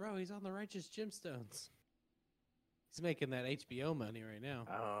 Bro, he's on the Righteous Gemstones. He's making that HBO money right now.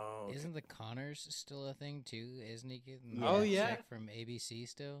 Oh, okay. Isn't the Connors still a thing too? Isn't he getting Oh, that yeah. check from ABC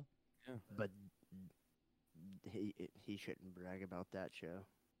still? Yeah. But he shouldn't brag about that show.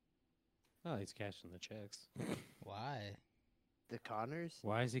 Oh, he's cashing the checks. Why? The Connors?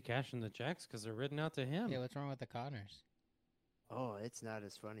 Why is he cashing the checks? Because they're written out to him. Yeah, what's wrong with the Connors? Oh, it's not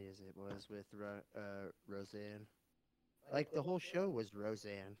as funny as it was with Roseanne. Like, the whole show was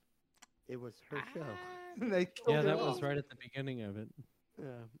Roseanne. It was her show. They killed Yeah, her that off. was right at the beginning of it.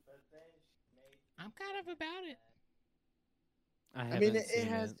 Yeah. I'm kind of about it. I I mean, haven't seen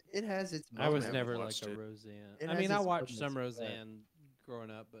it has its I was moments. never like watched a it. Roseanne. It I has mean, I its watched some moments, but Roseanne growing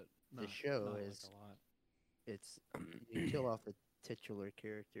up, but the not- show not like is a lot. it's you kill off the titular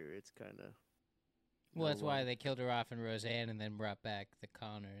character. It's kind of Well, that's why they killed her off in Roseanne and then brought back the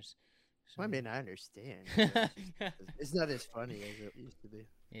Connors. I mean, I understand. but it's not as funny as it used to be.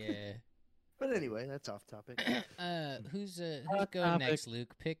 Yeah. But anyway, that's off topic. Who's going topic. next,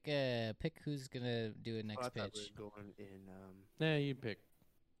 Luke? Pick who's gonna do a next I thought pitch. we were going in. Yeah, you pick.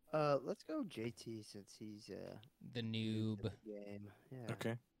 Let's go JT since he's The new to noob. the game. Yeah.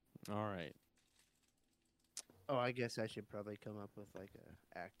 Okay. All right. Oh, I guess I should probably come up with like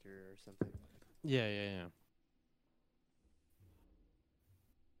a actor or something. Yeah.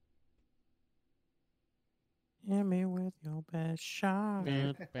 Hit me with your best shot.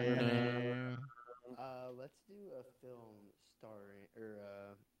 Let's do a film starring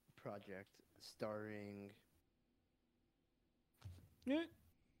or project starring.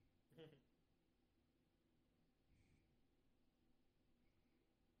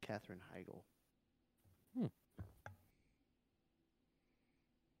 Katherine Heigl.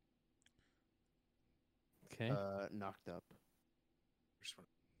 Okay. Knocked Up. First one.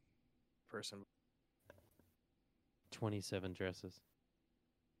 Person. 27 dresses.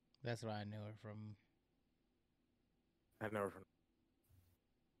 That's what I know her from. I know her from.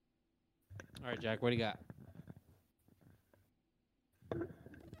 All right, Jack, what do you got?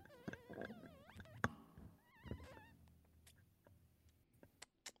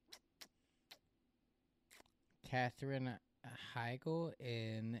 Katherine Heigl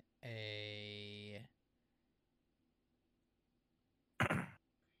in a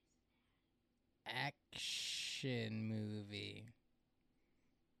action movie.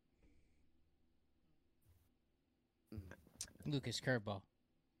 Lucas Curveball.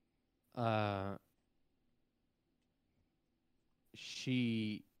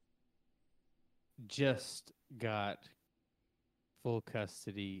 She just got full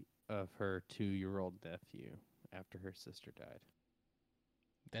custody of her 2-year-old nephew after her sister died.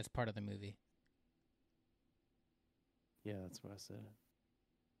 That's part of the movie. Yeah, that's what I said.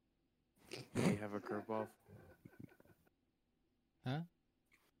 Do you have a curveball? Huh?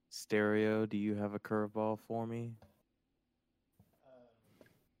 Stereo, do you have a curveball for me?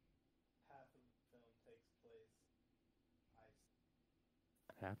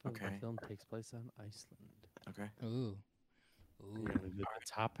 Half of Okay. the film takes place on Iceland. Okay. Ooh. You want to do the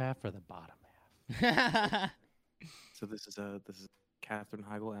top half or the bottom half? So this is a Katherine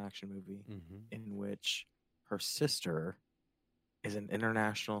Heigl action movie Mhm. in which her sister is an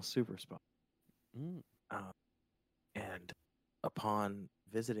international super spy. Mm. And upon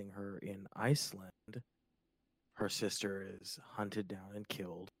visiting her in Iceland, her sister is hunted down and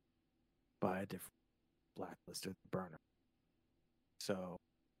killed by a different blacklisted burner. So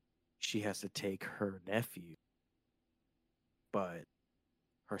she has to take her nephew, but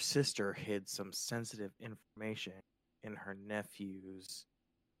her sister hid some sensitive information in her nephew's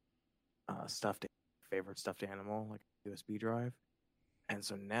favorite stuffed animal, like a USB drive. And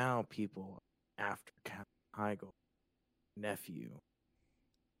so now people after Katherine Heigl nephew.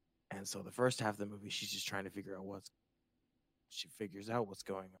 And so the first half of the movie, she's just trying to figure out she figures out what's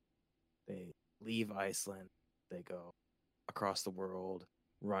going on. They leave Iceland, they go across the world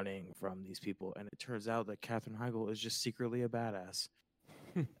running from these people, and it turns out that Katherine Heigl is just secretly a badass.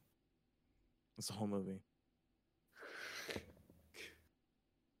 That's the whole movie.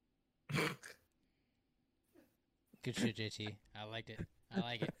 Good shit, JT. I liked it. I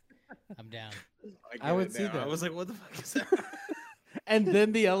like it. I'm down. I would see that. I was like, what the fuck is that? And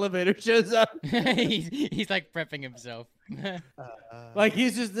then the elevator shows up. he's like prepping himself. Like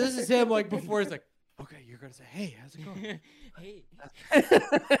he's just, this is him like before he's like, okay, you're going to say, hey, how's it going? Hey.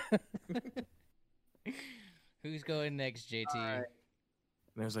 Who's going next, JT?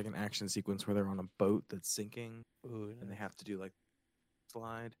 There's like an action sequence where they're on a boat that's sinking, Ooh, and they have to do like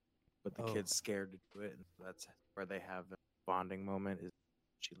slide, but the kid's scared to do it, and that's where they have a bonding moment. Is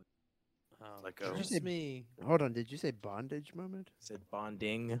she like Did you say me? Hold on, did you say bondage moment? said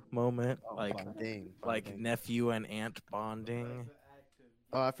bonding moment, Oh, like bonding. like nephew and aunt bonding.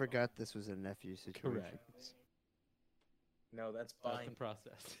 Oh, I forgot this was a nephew situation. Correct. No, that's That's the binding.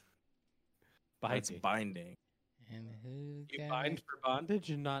 process. That's Binding. binding. And who You got bind it? for bondage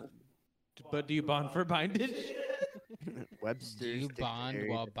and not, but do you bond for bindage? Webster's Do you bond Dictionary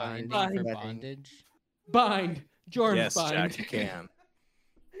while defines binding for wedding. bondage? Bind. Jordan's Yes, bind. Jack, you can.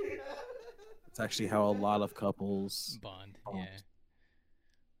 It's actually how a lot of couples Bond. bond.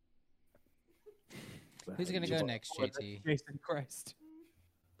 Yeah. Who's gonna go next, JT? Jason Christ.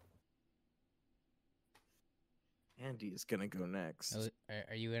 Andy is gonna go next. Oh,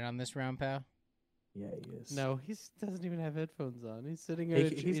 are you in on this round, pal? Yeah, he is. No, he doesn't even have headphones on. He's sitting Hey,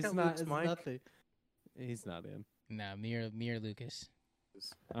 at he's got not. Luke's It's mic. nothing. He's not in. No, me or Lucas.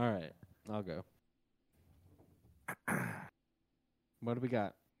 All right, I'll go. What do we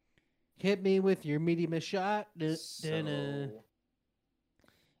got? Hit me with your medium shot. Really set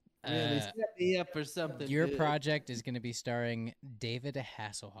me up for something. Your good. project is going to be starring David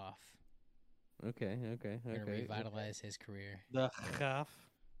Hasselhoff. Okay. Going to revitalize his career. The half.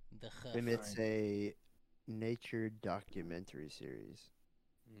 The And it's a nature documentary series.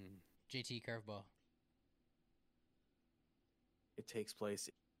 JT Curveball. It takes place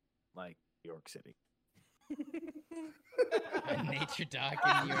in, like, New York City. A nature doc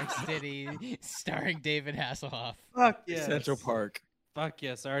in New York City starring David Hasselhoff. Fuck yes. Central Park. Fuck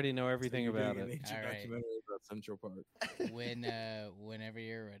yes. I already know everything So you're about doing a it. nature All right. documentary about Central Park. Whenever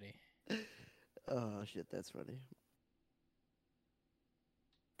you're ready. Oh shit, that's funny.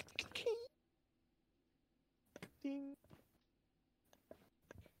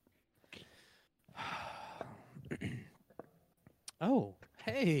 Oh,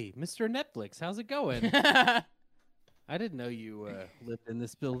 hey, Mr. Netflix, how's it going? I didn't know you lived in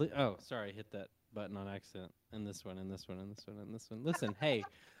this building. Oh, sorry, I hit that button on accident. And this one, and this one, and this one, and this one. Listen, hey,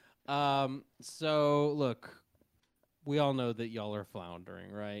 so look, we all know that y'all are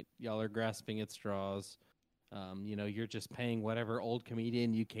floundering, right? Y'all are grasping at straws. You're just paying whatever old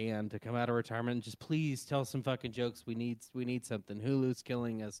comedian you can to come out of retirement and just please tell some fucking jokes. We need something. Hulu's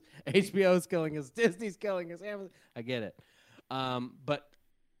killing us. HBO's killing us. Disney's killing us. Amazon. I get it. But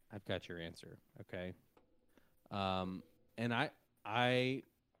I've got your answer. Okay. And I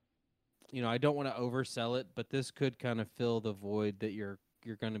don't want to oversell it, but this could kind of fill the void that you're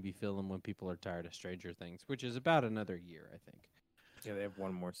going to be filling when people are tired of Stranger Things, which is about another year, I think. Yeah, they have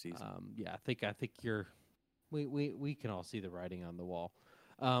one more season. I think we can all see the writing on the wall.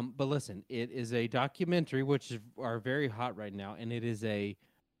 But listen, it is a documentary which are very hot right now, and it is a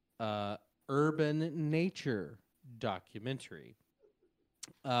urban nature documentary.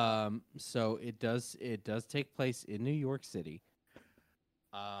 So it does take place in New York City.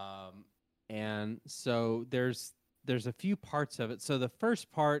 And so there's there's a few parts of it. So the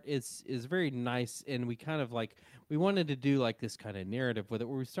first part is very nice, and we kind of like we wanted to do like this kind of narrative with it,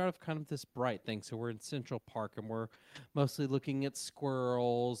 where we start off kind of this bright thing. So we're in Central Park, and we're mostly looking at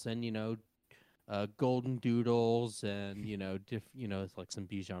squirrels and golden doodles, and it's like some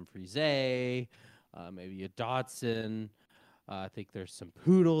Bichon Frise, maybe a Dachshund. I think there's some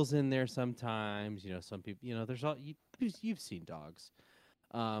poodles in there sometimes. Some people. There's all you've seen dogs.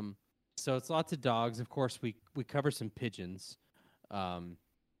 So it's lots of dogs. Of course, we cover some pigeons.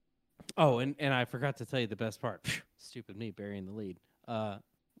 Oh, and I forgot to tell you the best part. Stupid me burying the lead.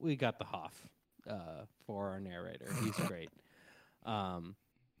 We got the Hoff for our narrator. He's great.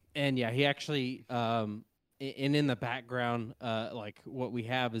 And yeah, he actually and in the background, like what we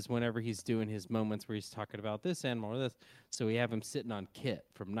have is whenever he's doing his moments where he's talking about this animal or this, so we have him sitting on Kit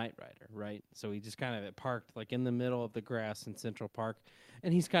from Knight Rider, right? So he just kind of parked like in the middle of the grass in Central Park,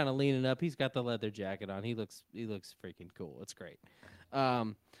 and he's kind of leaning up. He's got the leather jacket on. He looks freaking cool. It's great.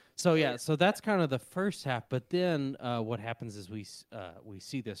 So that's kind of the first half. But then what happens is we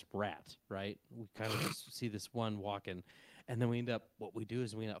see this rat, right? We kind of just see this one walking. And then we end up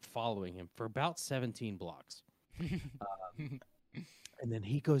following him for about 17 blocks. And then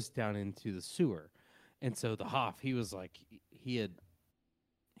he goes down into the sewer. And so the Hoff, he was like, he had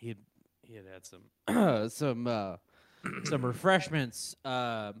some refreshments.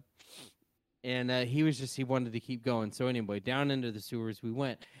 And he wanted to keep going. So anyway, down into the sewers we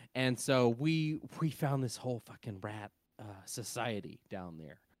went. And so we found this whole fucking rat society down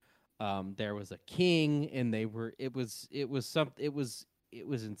there. There was a king, and it was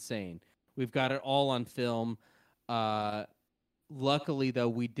insane. We've got it all on film. Luckily, though,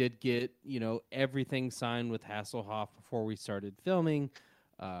 we did get everything signed with Hasselhoff before we started filming.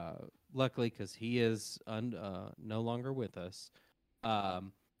 Luckily, because he is no longer with us.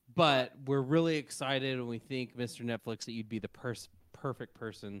 But we're really excited, and we think, Mr. Netflix, that you'd be the perfect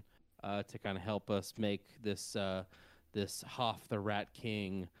person to kind of help us make this Hoff the Rat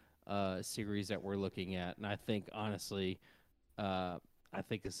King series that we're looking at. And I think, honestly,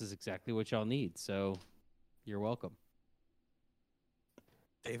 this is exactly what y'all need. So you're welcome.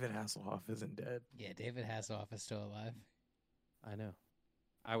 David Hasselhoff isn't dead. Yeah, David Hasselhoff is still alive. I know.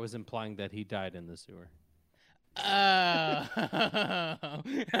 I was implying that he died in the sewer. Oh.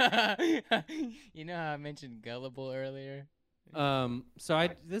 You know how I mentioned gullible earlier?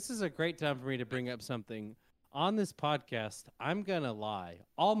 This is a great time for me to bring up something. On this podcast, I'm going to lie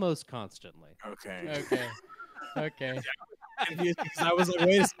almost constantly. Okay. Because I was like,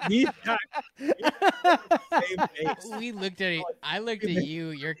 wait a second. We looked at it. I looked at you,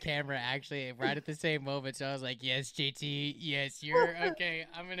 your camera, actually, right at the same moment. So I was like, yes, JT, yes, you're okay.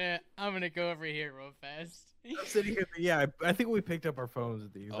 I'm gonna go over here real fast. I'm sitting here. Yeah, I think we picked up our phones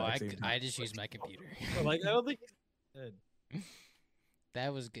at the exact same time. I just used my computer. Like, I don't think he's dead.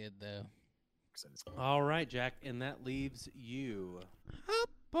 That was good, though. All right, Jack, and that leaves you. Oh,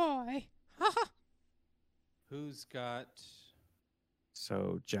 boy. Who's got...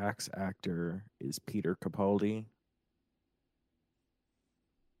 So Jack's actor is Peter Capaldi.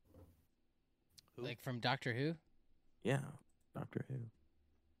 Who? Like from Doctor Who? Yeah, Doctor Who.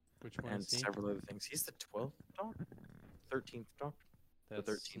 Which one And is he? several other things. He's the 12th Doctor? 13th Doctor? That's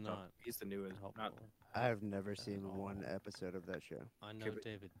the 13th not Doctor. He's the newest. Not I've never seen one episode of that show. I know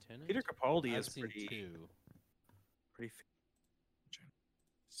David Tennant. Peter Capaldi I've is seen pretty... two. Pretty...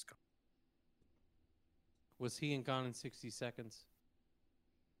 Was he in Gone in 60 Seconds?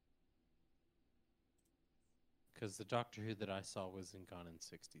 Because the Doctor Who that I saw was in Gone in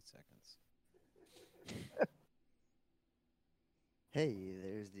 60 Seconds. Hey,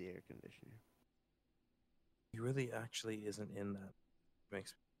 there's the air conditioner. He really actually isn't in that.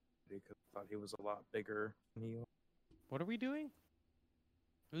 Makes me because I thought he was a lot bigger than he was. What are we doing?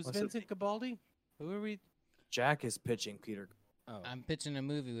 Who's What's it- Vincent Capaldi? Who are we? Jack is pitching Peter. Oh. I'm pitching a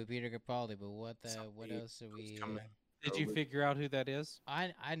movie with Peter Capaldi, but what else are we... Did you figure out who that is?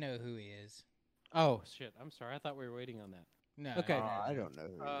 I know who he is. Oh, shit. I'm sorry. I thought we were waiting on that. No. Okay. I don't know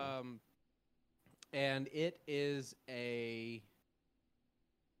who he is. And it is a...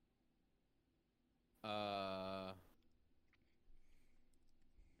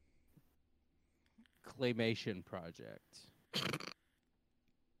 claymation project.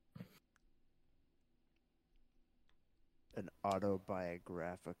 An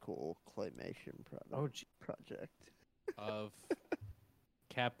autobiographical claymation project of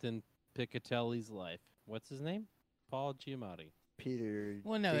Captain Piccatelli's life. What's his name? Paul Giamatti. Peter.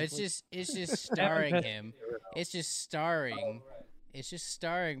 Well, no, it's just starring him. It's just starring It's just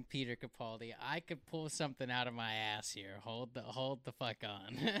starring Peter Capaldi. I could pull something out of my ass here. Hold the fuck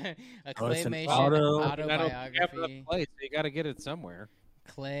on. A claymation autobiography. Place, so you got to get it somewhere.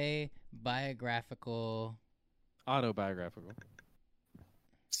 Clay biographical. Autobiographical.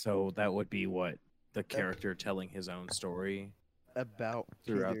 So that would be what the character telling his own story about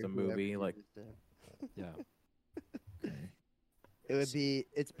throughout Peter, the movie, like yeah. It would be.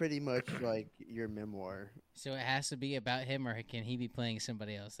 It's pretty much like your memoir. So it has to be about him, or can he be playing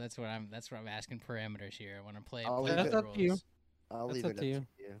somebody else? That's what I'm asking parameters here. I want to play. That's up to you. I'll That's leave up it to you. up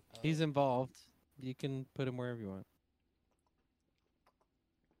to you. He's involved. You can put him wherever you want.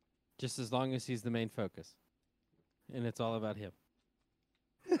 Just as long as he's the main focus. And it's all about him.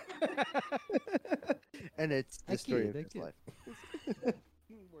 And it's the story of his life.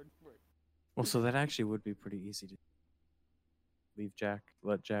 Well, so that actually would be pretty easy to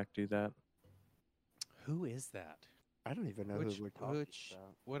let Jack do that. Who is that? I don't even know who we're talking about.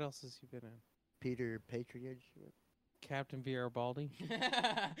 What else has he been in? Peter Patridge. Captain Garibaldi.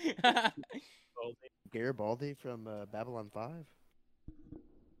 Garibaldi from Babylon 5.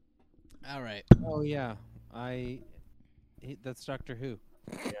 All right. Oh yeah, that's Doctor Who.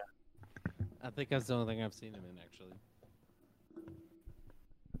 Yeah. I think that's the only thing I've seen him in, actually.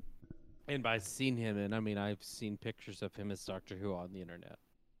 And by seen him in, I mean I've seen pictures of him as Doctor Who on the internet.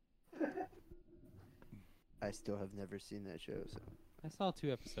 I still have never seen that show, so I saw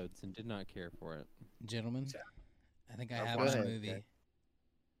 2 episodes and did not care for it. Gentlemen, I think I have go my ahead, movie. okay.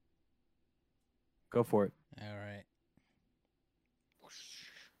 Go for it. All right.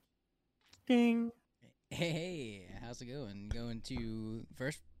 Ding. Hey, how's it going? Going to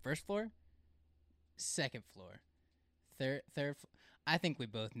first floor, second floor, third. I think we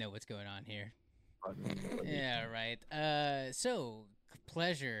both know what's going on here. Yeah, right. So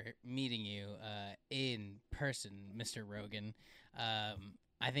pleasure meeting you in person, Mr. Rogan.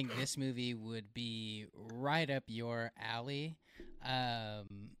 I think this movie would be right up your alley.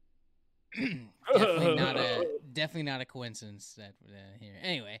 Definitely not a coincidence that here.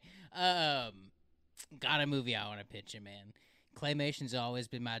 Anyway, got a movie I want to pitch you, man. Claymation's always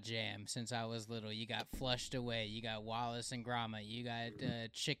been my jam since I was little. You got Flushed Away, you got Wallace and Gromit, you got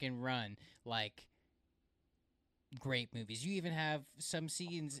Chicken Run, like great movies. You even have some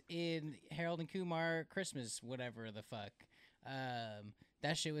scenes in Harold and Kumar Christmas, whatever the fuck.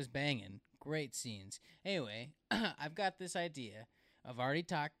 That shit was banging. Great scenes. Anyway, I've got this idea. I've already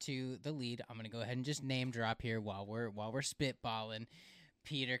talked to the lead. I'm gonna go ahead and just name drop here while we're spitballing.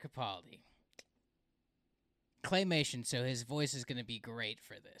 Peter Capaldi. Claymation, so his voice is gonna be great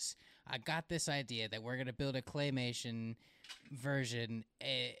for this. I got this idea that we're gonna build a claymation version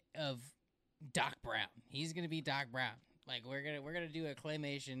of Doc Brown. He's gonna be Doc Brown. Like we're gonna do a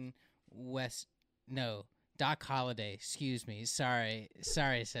claymation Doc Holliday. Excuse me. Sorry,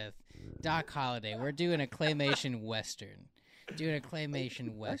 Seth. Doc Holliday. We're doing a claymation western. Doing a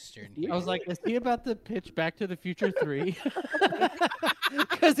claymation western here. I was like, is he about to pitch Back to the Future 3?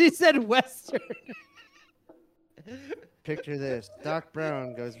 Because he said western. Picture this: Doc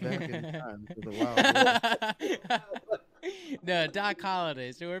Brown goes back in time to the Wild West. No, Doc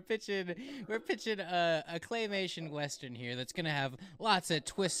Holliday. So we're pitching a claymation western here that's gonna have lots of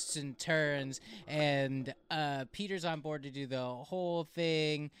twists and turns, and Peter's on board to do the whole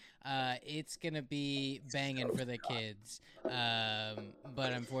thing. It's gonna be banging for the kids,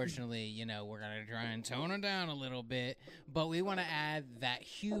 but unfortunately, we're gonna try and tone it down a little bit. But we want to add that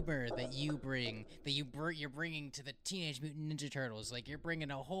humor that you're bringing to the Teenage Mutant Ninja Turtles. Like you're bringing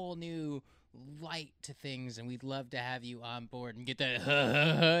a whole new light to things, and we'd love to have you on board and get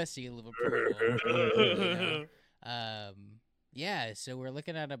that seal of approval. Yeah, so we're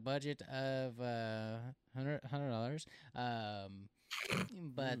looking at a budget of $100.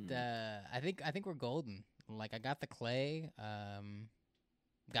 But I think we're golden. Like I got the clay,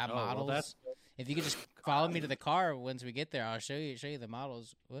 got models. If you could just follow me to the car once we get there, I'll show you the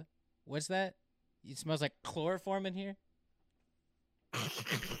models. What's that? It smells like chloroform in here.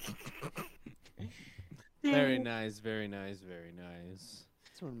 Very nice, very nice, very nice.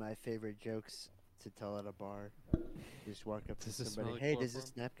 It's one of my favorite jokes to tell at a bar. You just walk up to Does this somebody, smell like hey, chloroform? does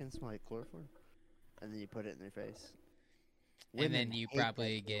this napkin smell like chloroform? And then you put it in their face. And Women then you hate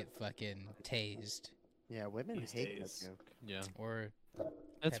probably that get joke. fucking tased. Yeah, women These hate days. that joke. Yeah. Or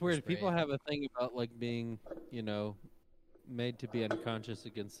That's pepper weird. People spray. have a thing about like being, made to be unconscious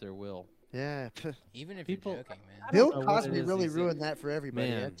against their will. Yeah. even if People- you're joking, man. I don't Bill know what Cosby it is really these ruined days. that for everybody.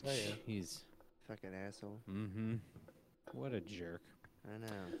 I Man, tell you. he's Fucking asshole. what a jerk. I know.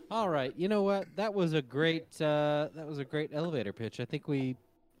 All right, you know what? That was a great elevator pitch. I think we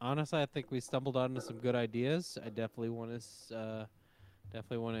stumbled onto some good ideas. I definitely want to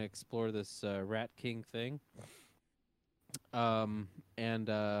Definitely want to explore this Rat King thing. And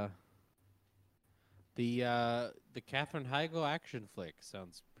the Katherine Heigl action flick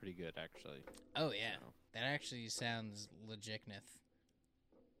sounds pretty good, actually. Oh yeah, So. that actually sounds legitneth.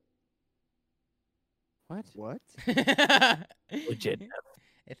 What? What? Legit.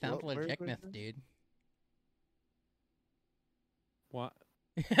 It sounds What word was legitneth, that? dude. What?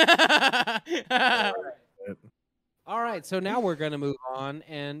 All right, so now we're gonna move on,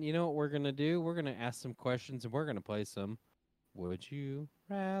 and you know what we're gonna do? We're gonna ask some questions, and we're gonna play some. Would you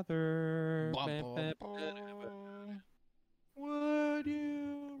rather? Would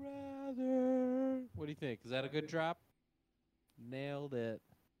you rather? What do you think? Is that a good drop? Nailed it.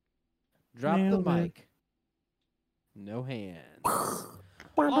 Drop Nailed the it. mic. No hands.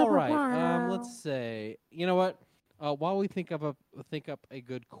 All right. Let's say. You know what? While we think up a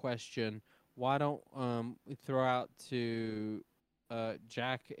good question, why don't we throw out to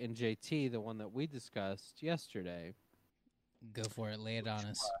Jack and JT, the one that we discussed yesterday? Go for it. Lay it on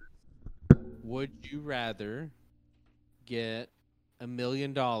us. Would you rather get $1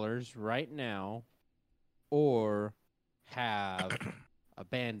 million right now, or have a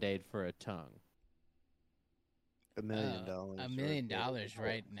Band-Aid for a tongue? $1 million. $1 million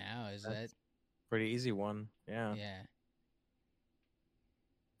right now. Is that Pretty easy one. Yeah. yeah?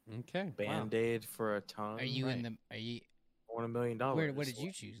 Okay. Wow. Band-Aid for a tongue. Are you in the? Are you? I want $1 million. What did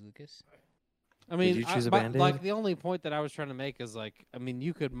you choose, Lucas? I mean, you choose a but, Band-Aid? like the only point that I was trying to make is like, I mean,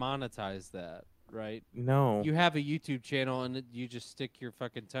 you could monetize that, right? No. You have a YouTube channel and you just stick your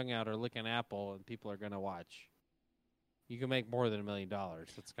fucking tongue out or lick an apple, and people are gonna watch. You can make more than $1 million.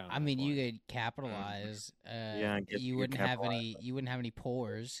 That's kind of. I mean, you could capitalize. Yeah, I guess you you wouldn't could have any. capitalize. You wouldn't have any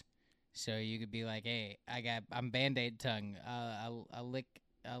pores, so you could be like, "Hey, I'm Band-Aid tongue. I'll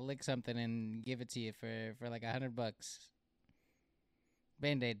lick something and give it to you for like $100.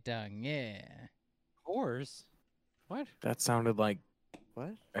 Band-Aid tongue, yeah." Pores? What? That sounded like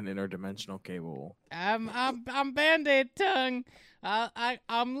What? an interdimensional cable. I'm Band-Aid tongue.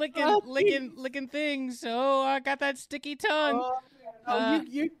 I'm licking things. So I got that sticky tongue.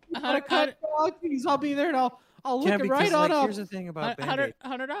 You $100 gotta cut. Oh, geez, I'll be there and I'll Yeah, lick it because right on like, up. here's the thing about Band-Aid.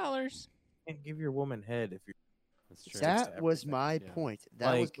 $100. You can't give your woman head if you. That's true. That was my Yeah. point.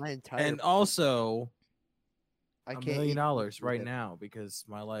 That was Like, my entire. And point. also, I $1 can't million eat right with it. now because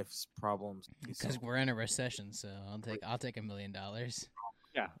my life's problems. Because we're in a recession, so I'll take $1 million.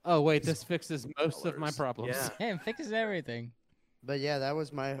 Yeah. Oh wait, this fixes most of my problems. Yeah. Hey, it fixes everything. But yeah, that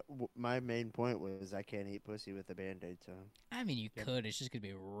was my main point was I can't eat pussy with a Band-Aid tongue. I mean, you could. It's just gonna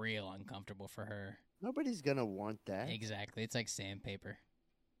be real uncomfortable for her. Nobody's gonna want that. Exactly. It's like sandpaper.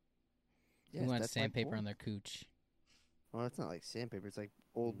 Yes, Who wants that's my sandpaper on point. their cooch? Well, it's not like sandpaper. It's like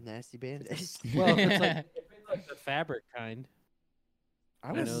old nasty Band-Aids. Well, if it's like the fabric kind. I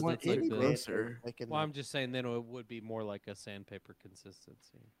I would know want that's like any the- Band-Aid. Like in Well, the- I'm just saying then it would be more like a sandpaper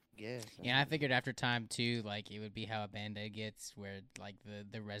consistency. Yes. Yeah, I figured after time too, like it would be how a Band-Aid gets, where like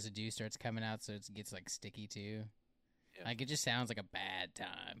the residue starts coming out, so it gets like sticky too. Yeah. Like it just sounds like a bad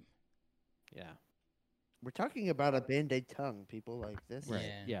time. Yeah. We're talking about a Band-Aid tongue, people. Like this. Right.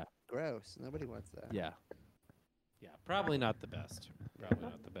 Is Yeah. gross. Nobody wants that. Yeah. Yeah. Probably not the best. Probably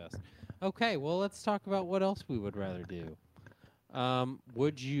not the best. Okay, well let's talk about what else we would rather do.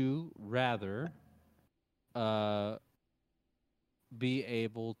 Would you rather be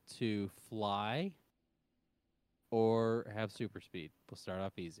able to fly or have super speed? We'll start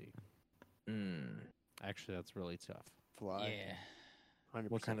off easy. Actually, that's really tough. Fly. Yeah. 100%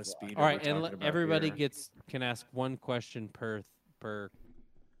 What kind of fly. speed? All are right, we and talking about everybody here? can ask one question per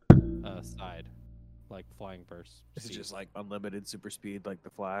side, like flying burst. Is it speed. just like unlimited super speed, like the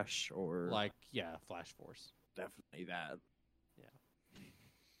Flash, or like Flash Force? definitely that?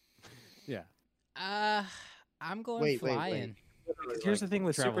 Yeah. I'm going Wait, wait, wait. flying. Because here's the thing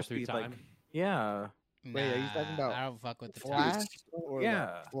with travel super through speed, like time. yeah, Wait, are you talking about I don't fuck with the Flash time. or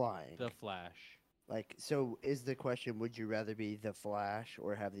Yeah. like flying? The Flash. Like, so is the question: would you rather be the Flash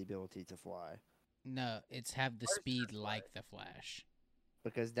or have the ability to fly? No, it's have the speed like the Flash.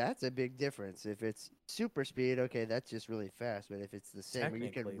 Because that's a big difference. If it's super speed, okay, that's just really fast. But if it's the same, where you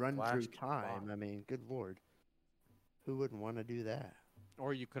can Technically, run Flash through can fly. time, I mean, good lord, who wouldn't want to do that?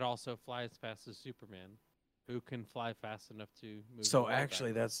 Or you could also fly as fast as Superman, who can fly fast enough to move. So the wall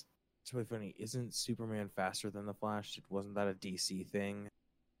actually, backwards. that's really funny. Isn't Superman faster than the Flash? Wasn't that a DC thing?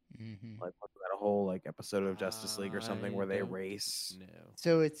 Mm-hmm. Like wasn't that a whole like episode of Justice League or something I where they don't race? No.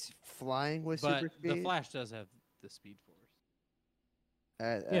 So it's flying with But super speed. the Flash does have the Speed Force.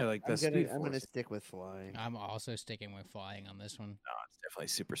 Yeah, like the Speed I'm gonna Force. stick with flying. I'm also sticking with flying on this one. No, it's definitely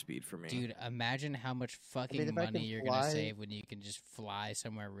super speed for me. Dude, imagine how much fucking if I money can you're gonna fly- save when you can just fly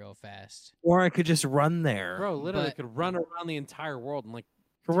somewhere real fast. Or I could just run there. Bro, literally But- could run around the entire world in like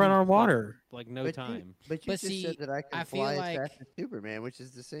Could run on water. like no But time. But you But just see, said that I can I feel fly like- as fast as Superman, which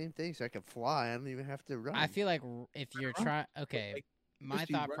is the same thing. So I can fly. I don't even have to run. I feel like if you're trying, okay, Like, my if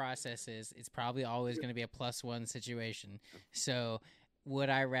you thought run- process is it's probably always going to be a +1 situation. So would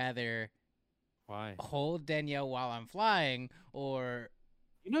I rather Why? hold Danielle while I'm flying, or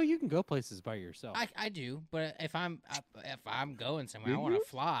You can go places by yourself. I do, but if I'm going somewhere, Do I want to you?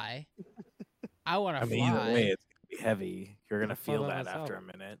 fly. I want to I mean, either fly. way, it's gonna be heavy. You're gonna fly feel by that myself. after a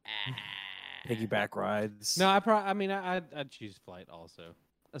minute. Ah. Piggyback rides. No, I'd choose flight also,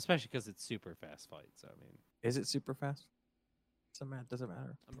 especially because it's super fast flight. So I mean, Is it super fast? Doesn't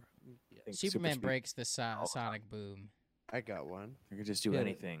matter. yeah. I think super Superman speed- breaks the sonic boom. I got one. You could just do Yeah.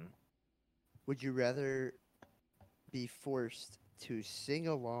 anything. Would you rather be forced to sing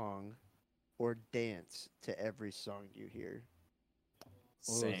along or dance to every song you hear?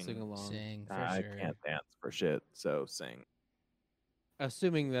 Sing along. Sing for I sure. can't dance for shit, so sing.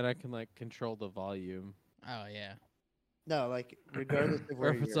 Assuming that I can like control the volume. Oh yeah. No, like regardless of Or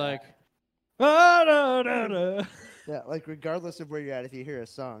where if it's you're like, at. ah, da, da, da. Yeah, like regardless of where you're at, if you hear a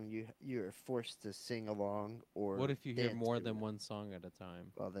song, you are forced to sing along or. What if you hear dance more to than it. one song at a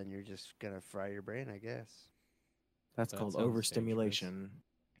time? Well, then you're just gonna fry your brain, I guess. That's That called sounds overstimulation.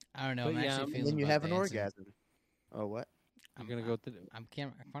 I don't know. But I'm yeah, actually and feeling. And then you about have an dancing. orgasm. Oh, what? You're gonna go with the. I'm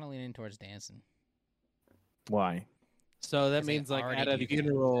kind of leaning towards dancing. Why? So that 'Cause I means like already at a do that.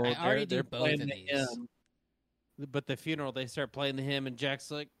 funeral, I already do they're both playing of the these. hymn. But the funeral, they start playing the hymn, and Jack's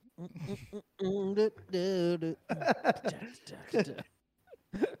like,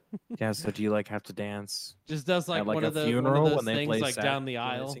 Yeah. So do you like have to dance just does like, at like one a of the funeral one of when those they play things like sad, down the when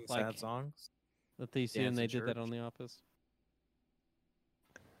they aisle, sing like sad songs? that they see, and Dance they in did that church? on The Office.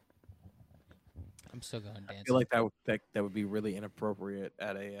 I'm still going I dancing. feel like that would be really inappropriate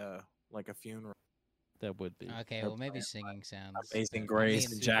at a like a funeral. That would be. Okay, They're well maybe playing, singing sounds. Amazing I Grace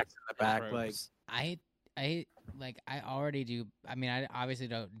mean, and Jackson in the back, Tropes. like I already do. I mean, I obviously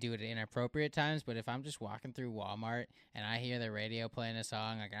don't do it at inappropriate times, but if I'm just walking through Walmart and I hear the radio playing a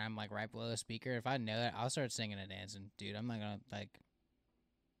song, like I'm like right below the speaker, if I know that, I'll start singing and dancing, dude. I'm not gonna like.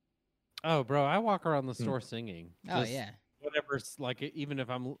 Oh, bro, I walk around the store singing. Oh Just yeah. whatever's like, even if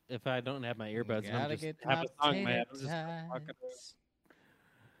I don't have my earbuds, and I'm Gotta just get have my a song in my head. potato I'm just walking around. tots.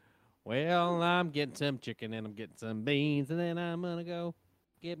 Well, I'm getting some chicken and I'm getting some beans, and then I'm gonna go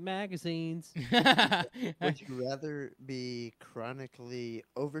get magazines. Would you rather be chronically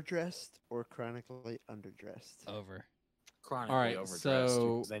overdressed or chronically underdressed? Over. chronically Alright, overdressed.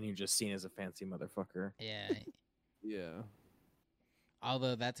 so- 'Cause then you're just seen as a fancy motherfucker. Yeah. Yeah.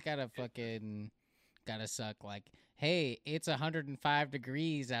 Although that's gotta suck. Like, hey, it's 105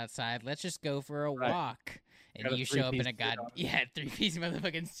 degrees outside. Let's just go for a Right. walk. And Got a you show up in a three-piece suit on. 3-piece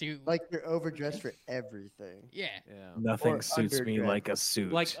motherfucking suit. Like you're overdressed for everything. Yeah. Yeah. Nothing Or suits me underdressed. like a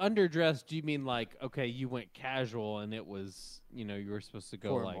suit. Like underdressed, do you mean like, okay, you went casual and it was, you were supposed to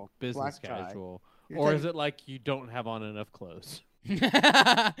go like Formal. business Black tie. casual, You're or is talking- it like you don't have on enough clothes?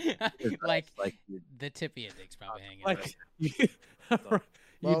 like like the tippy ending's probably hanging. Like you,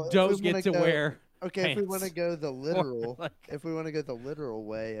 Well, if don't we get wanna to go- wear. Okay, if we want to pants. go the literal, like- if we want to go the literal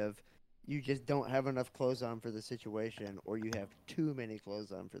way of you just don't have enough clothes on for the situation, or you have too many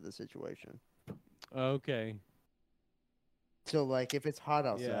clothes on for the situation. Okay, So like if it's hot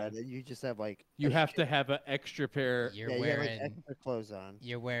outside, and you just have like you a have shit- to have an extra pair. You're yeah, you have like wearing extra clothes on.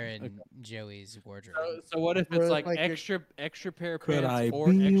 you're wearing Joey's wardrobe. So what if Or it's if, like like, you're- extra pair of could pants I or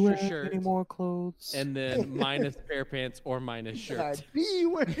be extra wearing shirt, any more clothes? and then minus pair of pants or minus shirt? God, be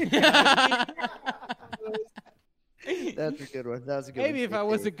wearing- That's a good one. That was a good one. Maybe if I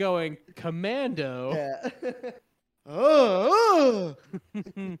wasn't going commando. Yeah. oh.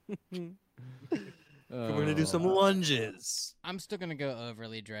 We're gonna do some lunges. I'm still gonna go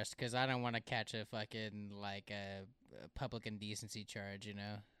overly dressed because I don't want to catch a fucking like a public indecency charge.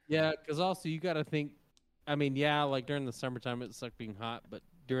 Yeah, because also you got to think. I mean, yeah, like during the summertime it sucked being hot, but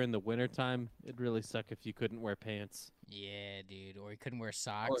during the wintertime it'd really suck if you couldn't wear pants. Yeah, dude. Or you couldn't wear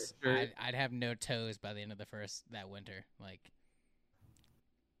socks. shirt. I'd have no toes by the end of that winter. Like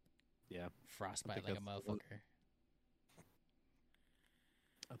Yeah, frostbite think like a that's the one. motherfucker.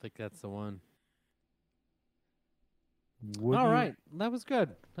 I think that's the one. Would All you- right, that was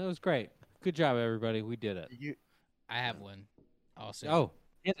good. That was great. Good job, everybody. We did it. You, I have one. Also. Oh,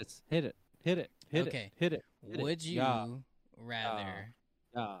 hit it, hit it, hit it, hit Okay. it, hit it. hit it. Would you Yeah. rather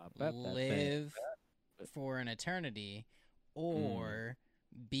Ah, live for an eternity or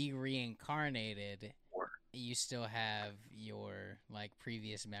reincarnated, you still have your like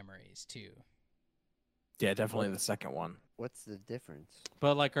previous memories too. Yeah, definitely the second one. What's the difference?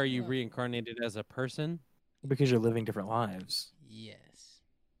 But like, are you reincarnated as a person? Because you're living different lives. Yes.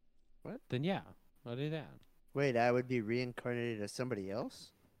 What? Then yeah, I'll do that. Wait, I would be reincarnated as somebody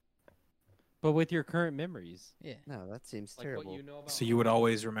else? But with your current memories. Yeah. No, that seems Like terrible. what you know about. So you would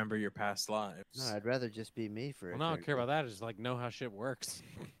always remember your past lives. No, I'd rather just be me for Well, eternity. I don't care about that. I just like know how shit works.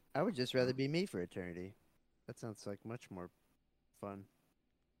 I would just rather be me for eternity. That sounds like much more fun.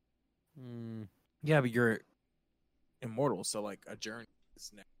 Yeah, but you're immortal, so like a journey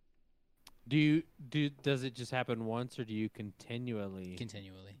is next. Does it just happen once, or do you continually?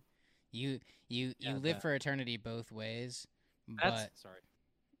 You live for eternity both ways. Sorry.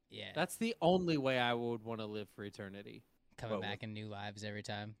 Yeah. That's the only way I would want to live for eternity. Coming back in new lives every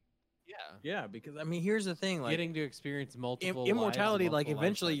time. Yeah. Yeah, because I mean, here's the thing: like getting to experience multiple immortality. lives, Like multiple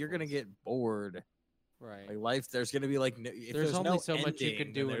eventually, life you're gonna cycles. get bored. Right. Like life, there's gonna be like if There's only no so much you ending,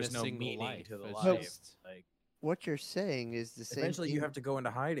 could do then in there's a no single meaning life. to the It's life. just- Like What you're saying is the same. eventually, you thing- have to go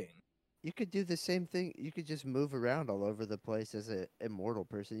into hiding. You could do the same thing. You could just move around all over the place as an immortal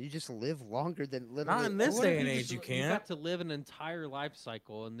person. You just live longer than literally. Not in this What day if and you age, just- you You can't. got to live an entire life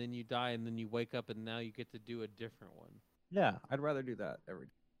cycle, and then you die, and then you wake up, and now you get to do a different one. Yeah, I'd rather do that every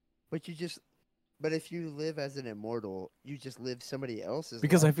day. But you just. But if you live as an immortal, you just live somebody else's.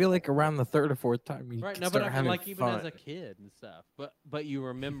 Because I life. feel like around the third or fourth time, you Right? can No, but start I mean, having like even as fun. a kid and stuff. But you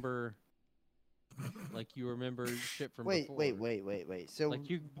remember, like you remember shit from Wait, before. wait. So Like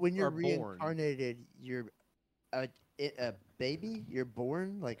you when you're are born. reincarnated, you're a baby. You're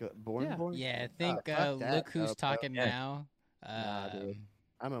born like a born. Yeah. Born. Yeah, I think fuck that, look who's though, bro. talking Yeah. now. Nah, dude.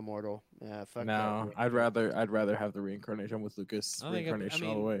 I'm immortal. Yeah, fuck No, that. I'd rather have the reincarnation. I'm with Lucas. I think Reincarnation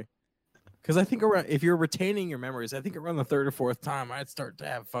all the mean- way. Because I think around if you're retaining your memories, I think around the third or fourth time, I'd start to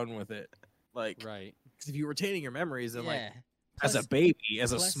have fun with it. Like, Right. because if you're retaining your memories, then like Yeah. as a Plus- baby,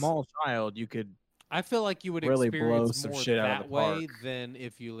 as a plus- small child, you could I feel like you would really blow experience some more shit out that of the way park. than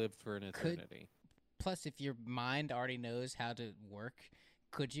if you lived for an eternity. Plus, if your mind already knows how to work,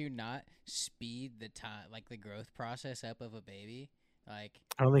 could you not speed the time, like the growth process up of a baby? Like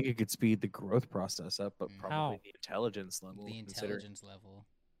I don't think it could speed the growth process up, but probably How? the intelligence level. the consider- intelligence level.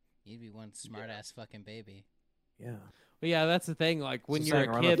 You'd be one smart ass fucking baby. Yeah. But yeah, that's the thing. Like when So you're saying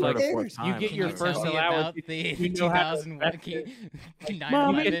a around the kid, third like or fourth you time, get Can your you first tell me allowance. about the you know how to 2001 invest it.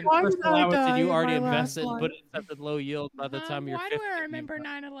 9/11? You get your first allowance and you die already in my last invested and put life? it in something low yield by the time you're 50. why do I and remember you've-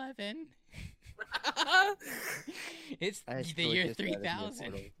 9/11? It's I the still year just rather be 3000.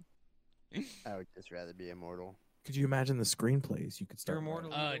 immortal. I would just rather be immortal. Could you imagine the screenplays you could start? You're immortal.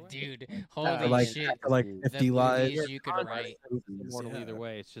 writing? Oh, Either way. dude, For holy like shit! for like The 50 lives. movies you could write. Immortal Yeah. either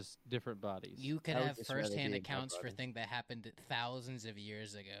way. It's just different bodies. You could I would have just rather firsthand be in my accounts for body. things that happened thousands of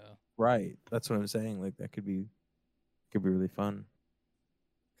years ago. Right. That's what I'm saying. Like that could be really fun.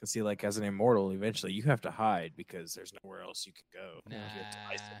 Cause see, like as an immortal, eventually you have to hide because there's nowhere else you can go. You have to Nah.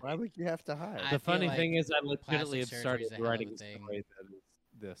 isolate. Why would you have to hide? I the feel funny like thing is, I legitimately have plastic started surgery's a hell of writing a a thing. story that is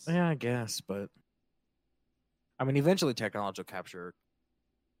this. Yeah, I guess, but I mean, eventually technology will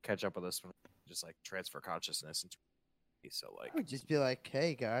catch up with us when we just like transfer consciousness into. So like, I would just be like,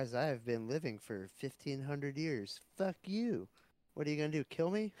 hey guys, I have been living for 1,500 years. Fuck you. What are you gonna do? Kill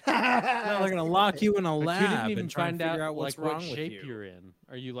me? no, they're gonna lock you in a But you lab didn't even and try and find figure out out what's like wrong what with shape you. you're in.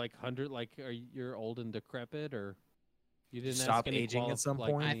 Are you like 100? Like are you're old and decrepit, or you didn't Stop ask any aging at some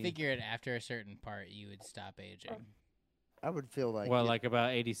point? I any- figured after a certain part you would stop aging. I would feel like. well, if- like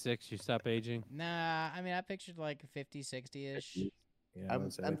about 86, you stop aging. Nah, I mean I pictured like 50, 60-ish. Yeah, I I'm,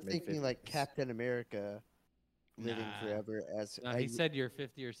 would say, I'm like, thinking like mid-50s. Captain America, living Nah. forever as. No, he said you're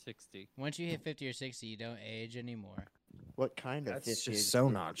 50 or 60. Once you hit 50 or 60, you don't age anymore. What kind of? That's 50 just is so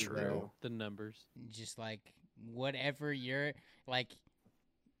 50, not though? true. The numbers. Just like whatever you're like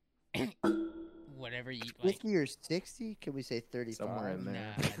whatever you like 50 or 60? Can we say 35? Somewhere in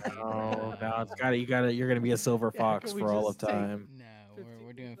there. Nah, dude, Oh, nah. no, it's got you're gonna be a silver Yeah, fox can we for all of just take- time. No, 50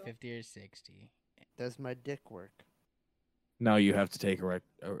 we're doing though? 50 or 60. Does my dick work? No, you have to take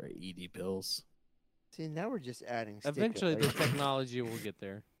ED pills. See, now we're just adding. Eventually, the stipulations. technology will get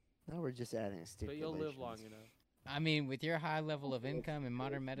there, Now we're just adding but stipulations. you'll live long enough. I mean, with your high level of income in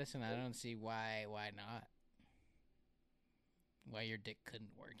modern medicine, I don't see why not. Why your dick couldn't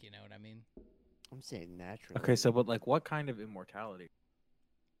work, you know what I mean? I'm saying naturally. Okay, so but like, what kind of immortality?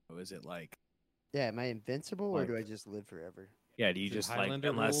 Oh, is it like? Yeah, am I invincible or do I Like- just live forever? Yeah, do you Is it just like Highlander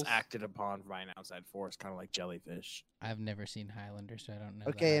unless rules? acted upon by an outside force, kind of like jellyfish? I've never seen Highlander, so I don't know. the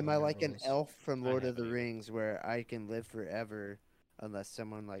Okay, am I Highlander like an rules. elf from I Lord of the haven't either. Rings where I can live forever unless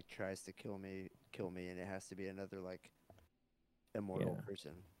someone like tries to kill me, and it has to be another like immortal Yeah.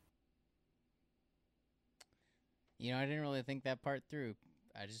 person? You know, I didn't really think that part through.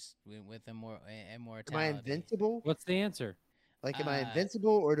 I just went with Am immortality. I invincible? What's the answer? Like, am I Uh, invincible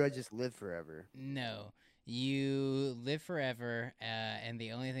or do I just live forever? No, you live forever, and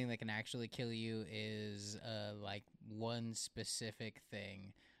the only thing that can actually kill you is like one specific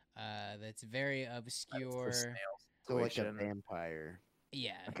thing that's very obscure. So like a Situation. vampire.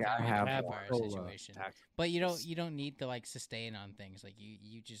 Yeah, Okay, kind I of like a have vampire one. situation. Tax- But you don't need to like sustain on things. Like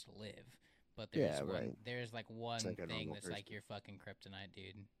you just live. But Yeah, right. there's like one like a thing normal that's like person. your fucking kryptonite,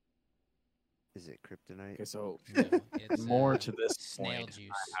 dude. Is it kryptonite? Okay, so No, it's more to this snail point,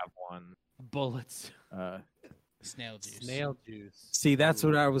 juice. I have one. Bullets. Snail juice. Snail juice. See, that's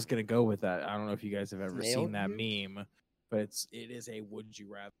what I was gonna go with. That I don't know if you guys have ever Snail seen that juice? meme, but it is a would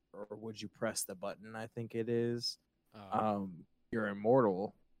you rather or would you press the button? I think it is. You're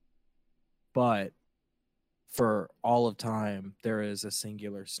immortal, but for all of time, there is a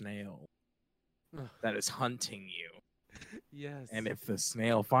singular snail that is hunting you. Yes. And if the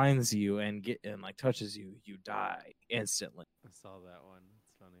snail finds you and like touches you, you die instantly. I saw that one.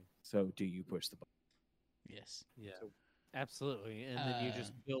 It's funny. So, do you push the button? Yes. Yeah. Absolutely. And then you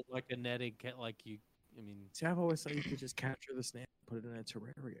just build like a netting like you. I mean, See, I've always thought you could just capture the snail, put it in a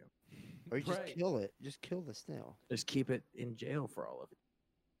terrarium, Or you just Right. kill it. Just kill the snail. just keep it in jail for all of it.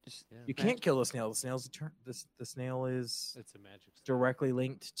 Just You can't kill the snail. The snail's the snail is it's a magic. Snail. directly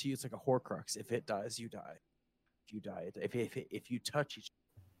linked to you. It's like a Horcrux. If it dies, you die. If you die, if you touch each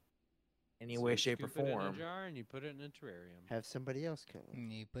any So way, you shape, or scoop it in a form, jar and you put it in a terrarium. have somebody else kill it.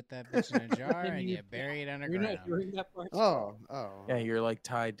 You put that bitch in a jar and you- you bury it You're underground. not hearing that part. Oh. yeah, you're like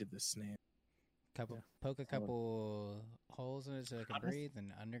tied to the snail. Poke a couple holes in it so it can breathe,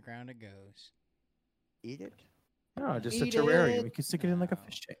 and underground it goes. Eat it? No, just Eat a terrarium. it. You can stick it in like a No.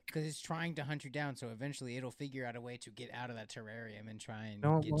 fish tank. Because it's trying to hunt you down, so eventually it'll figure out a way to get out of that terrarium and try and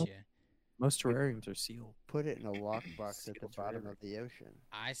No, get well- you. Most terrariums are sealed. Put it in a lockbox at the Sealed bottom forever. of the ocean.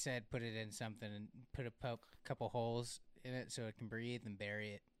 I said put it in something and put a couple holes in it so it can breathe and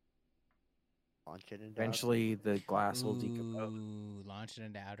bury it. Launch it into Eventually, the glass will decompose. Ooh, launch it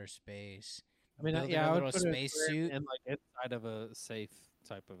into outer space. I mean, Build it yeah, a I would little put a space terrarium suit. in like inside of a safe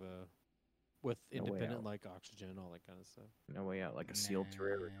type of a with No way independent out. like oxygen, all that kind of stuff, No way out, like a sealed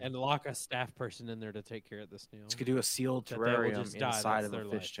terrarium. and lock a staff person in there to take care of the snail. You could do a sealed That they will terrarium just die, inside that's of a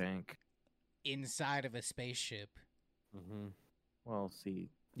their fish life. tank. Inside of a spaceship. Mm-hmm. Well, see,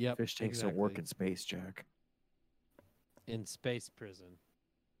 Yep, fish tanks don't work exactly. in space, Jack. In space prison.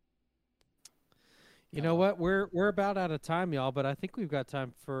 You know what? We're about out of time, y'all, but I think we've got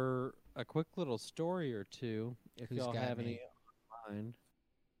time for a quick little story or two. If Who's y'all got have any me? on mind.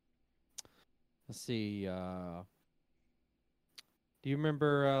 Let's see. Do you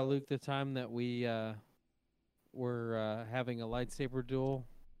remember, Luke, the time that we were having a lightsaber duel?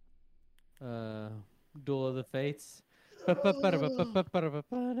 Duel of the Fates?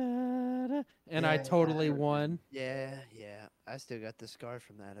 And I totally won. Yeah. I still got the scar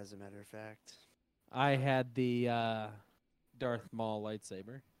from that, as a matter of fact. I had the Darth Maul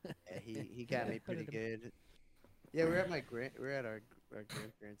lightsaber. Yeah, he got me pretty good. Yeah, we're at our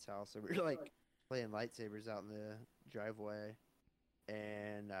grandparents' house, so we're like playing lightsabers out in the driveway,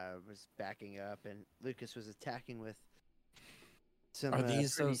 and I was backing up, and Lucas was attacking with some. Are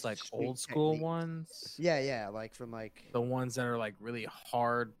these pretty those like sweet old school techniques. ones? Yeah, like from like. The ones that are like really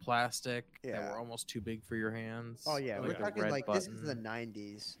hard plastic that Yeah. were almost too big for your hands. Oh yeah, we're Like a talking red like this is the button.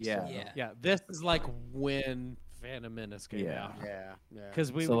 '90s. Yeah. so- Yeah. Yeah, this is like when Phantom Menace came Yeah. out. yeah.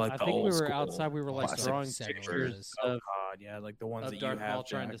 Because we, So, like, I the think we old were school outside. We were like classic drawing several pictures was. Oh of, god, yeah, like the ones of that Darth you have, Maul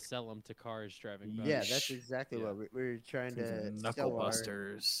trying to Jack. sell them to cars driving by. Yeah, that's Yeesh. exactly Yeah. what we were trying These to knuckle sell our,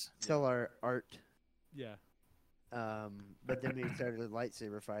 busters. sell our art. Yeah. But then we started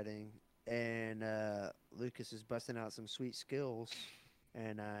lightsaber fighting, and Lucas is busting out some sweet skills,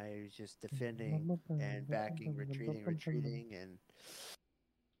 and I was just defending and backing, retreating, and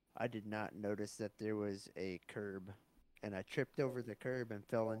I did not notice that there was a curb, and I tripped over the curb and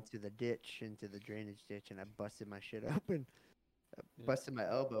fell into the drainage ditch, and I busted my shit open. I Yeah. busted my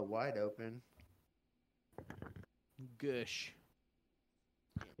elbow wide open. Gush.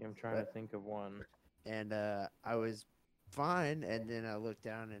 Yeah, I'm trying to think of one. And I was fine, and then I looked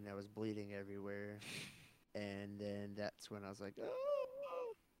down and I was bleeding everywhere, and then that's when I was like,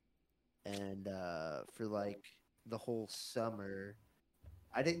 oh. And for like the whole summer,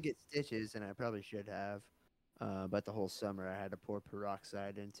 I didn't get stitches, and I probably should have, but the whole summer I had to pour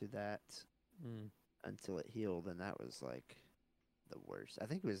peroxide into that until it healed, and that was like the worst. I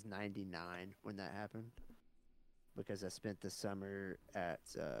think it was 99 when that happened, because I spent the summer at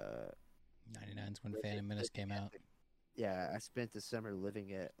 99's when Phantom Menace came out. Yeah, I spent the summer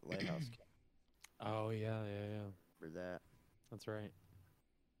living at Lighthouse Camp. Oh yeah. remember that. That's right.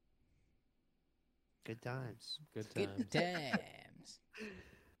 Good times. Good times. Good times.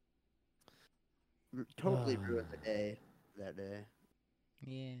 Totally ruined the day that day.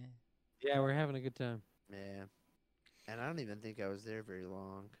 Yeah. Yeah, we're having a good time. Yeah. And I don't even think I was there very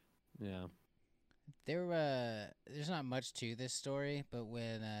long. Yeah. There's not much to this story, but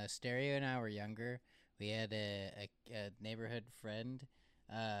when Stereo and I were younger, we had a neighborhood friend.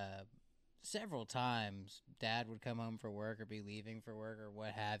 Several times, Dad would come home for work or be leaving for work or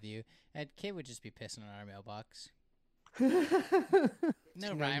what have you, and kid would just be pissing on our mailbox.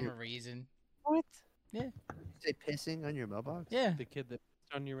 No rhyme or reason. What? Yeah. You say pissing on your mailbox? Yeah. The kid that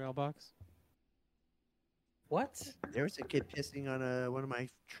pissed on your mailbox? What? There was a kid pissing on one of my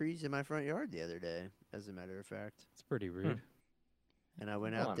trees in my front yard the other day, as a matter of fact. It's pretty rude. And I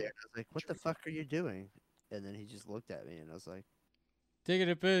went out there and I was like, what the fuck are you doing? And then he just looked at me and I was like, taking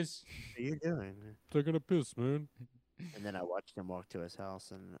a piss. what are you doing? Taking a piss, man. And then I watched him walk to his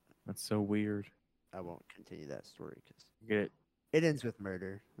house, and That's so weird. I won't continue that story because Get it? it ends with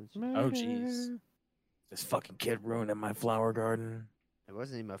murder. Oh, jeez. This fucking kid ruining my flower garden. It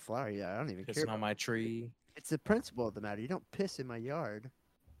wasn't even a flower. Yeah, I don't even care. Pissing on my tree. It's the principle of the matter. You don't piss in my yard.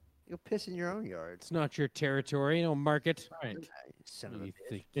 You'll piss in your own yard. It's not your territory. Don't mark it. Right. Son of a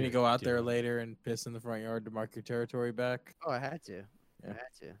bitch. Can you go out there later and piss in the front yard to mark your territory back? Oh, I had to. Yeah. I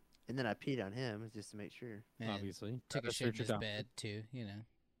had to. And then I peed on him just to make sure. And Obviously. took a Gotta shit in search his it out. bed too. You know.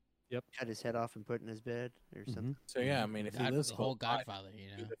 Yep. Cut his head off and put it in his bed or something. So yeah, I mean, if he lives the whole close by, Godfather, you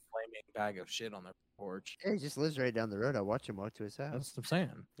leave know. a flaming bag of shit on the porch. Yeah, he just lives right down the road. I watch him walk to his house. That's what I'm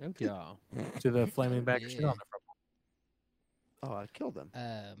saying. Okay. Yeah. To the flaming bag of shit Yeah. on the front porch. Oh, I killed him.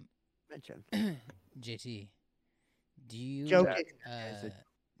 Mention. JT, do you Joking.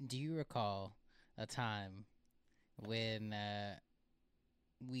 do you recall a time when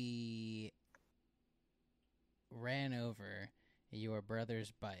we ran over your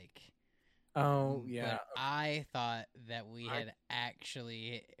brother's bike? Oh yeah. But I thought that we had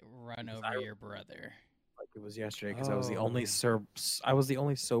actually run over your brother. Like it was yesterday because I was the only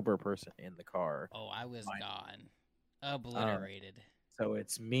sober person in the car. Oh, I was gone, obliterated. So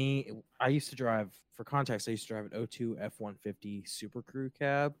it's me. I used to drive, for context, I used to drive an 02 F-150 Super Crew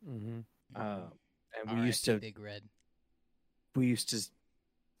cab. Mm-hmm. And we used to Big Red. We used to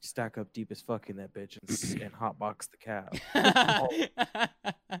stack up deep as fuck in that bitch and hotbox the cab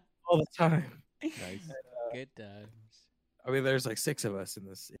all the time. Nice. Good times. I mean, there's like 6 of us in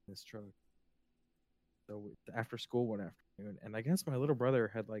this truck. So after school one afternoon, and I guess my little brother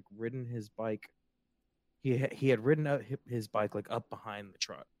had like ridden his bike. He had ridden up his bike like up behind the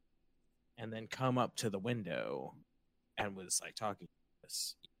truck, and then come up to the window, and was like talking to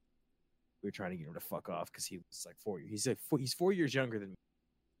us. We were trying to get him to fuck off because he was like 4 years. He's 4 years younger than me,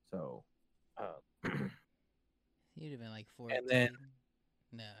 so. You'd have been like 14. And then,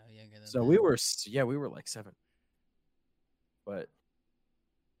 no, younger than so that. we were like 7. But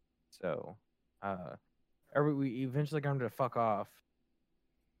so, we eventually got him to fuck off.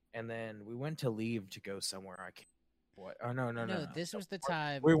 And then we went to leave to go somewhere. I can't. What? Oh no! This was the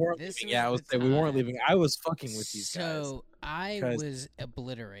time. We weren't this leaving. Yeah, I was the saying we weren't time. leaving. I was fucking with these guys. So I 'cause- was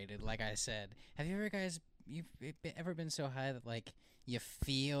obliterated. Like I said, have you ever been so high that like you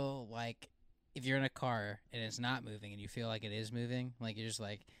feel like if you're in a car and it's not moving and you feel like it is moving, like you're just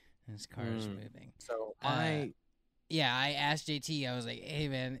like this car is moving. So I asked JT, I was like, hey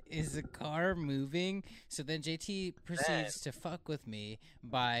man, is the car moving? So then JT proceeds to fuck with me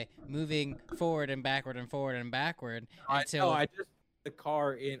by moving forward and backward and forward and backward until I just the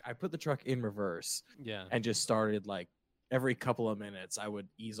car in. I put the truck in reverse. Yeah. And just started like every couple of minutes, I would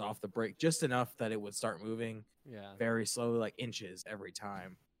ease off the brake just enough that it would start moving. Yeah. Very slowly, like inches every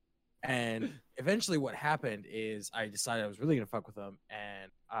time. And eventually, what happened is I decided I was really gonna fuck with them,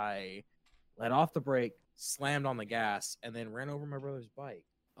 and I let off the brake, slammed on the gas, and then ran over my brother's bike.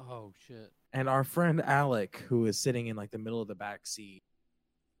 Oh shit. And our friend Alec, who is sitting in like the middle of the back seat,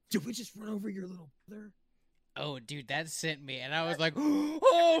 did we just run over your little brother? oh dude, that sent me, and I was like,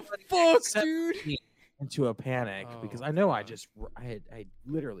 oh fuck, Sent dude. me into a panic because I know I had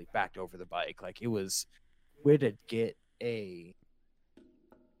literally backed over the bike. Like it was, we had to get a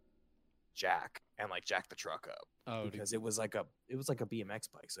jack and like jack the truck up. Oh, because it was like a BMX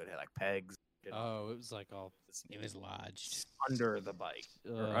bike, so it had like pegs. Oh, it was like all. It was lodged under the bike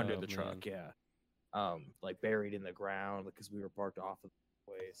or under the man. truck, yeah. Like buried in the ground because we were parked off of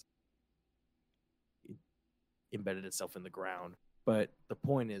the place. It embedded itself in the ground. But the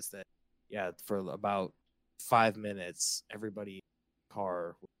point is that, yeah, for about 5 minutes, everybody in the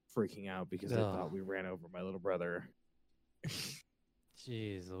car was freaking out because they thought we ran over my little brother.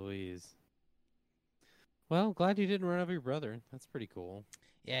 Jeez Louise. Well, glad you didn't run over your brother. That's pretty cool.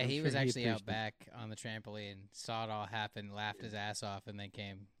 Yeah, I'm he sure was he actually out appreciated- back on the trampoline, saw it all happen, laughed his ass off, and then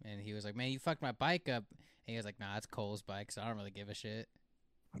came. And he was like, "Man, you fucked my bike up." And he was like, "Nah, it's Cole's bike, so I don't really give a shit."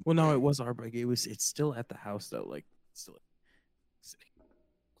 Well, no, it was our bike. It's still at the house though. Like, still sitting.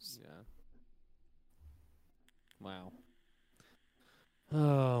 Yeah. Wow.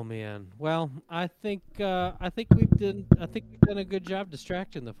 Oh man. Well, I think we've done a good job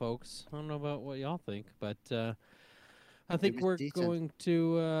distracting the folks. I don't know about what y'all think, but I think was we're decent. going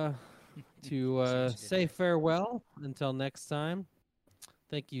to say farewell until next time.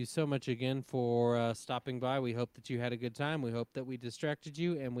 Thank you so much again for stopping by. We hope that you had a good time. We hope that we distracted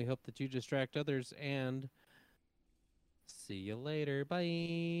you, and we hope that you distract others. And see you later.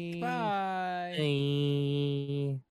 Bye. Bye. Bye.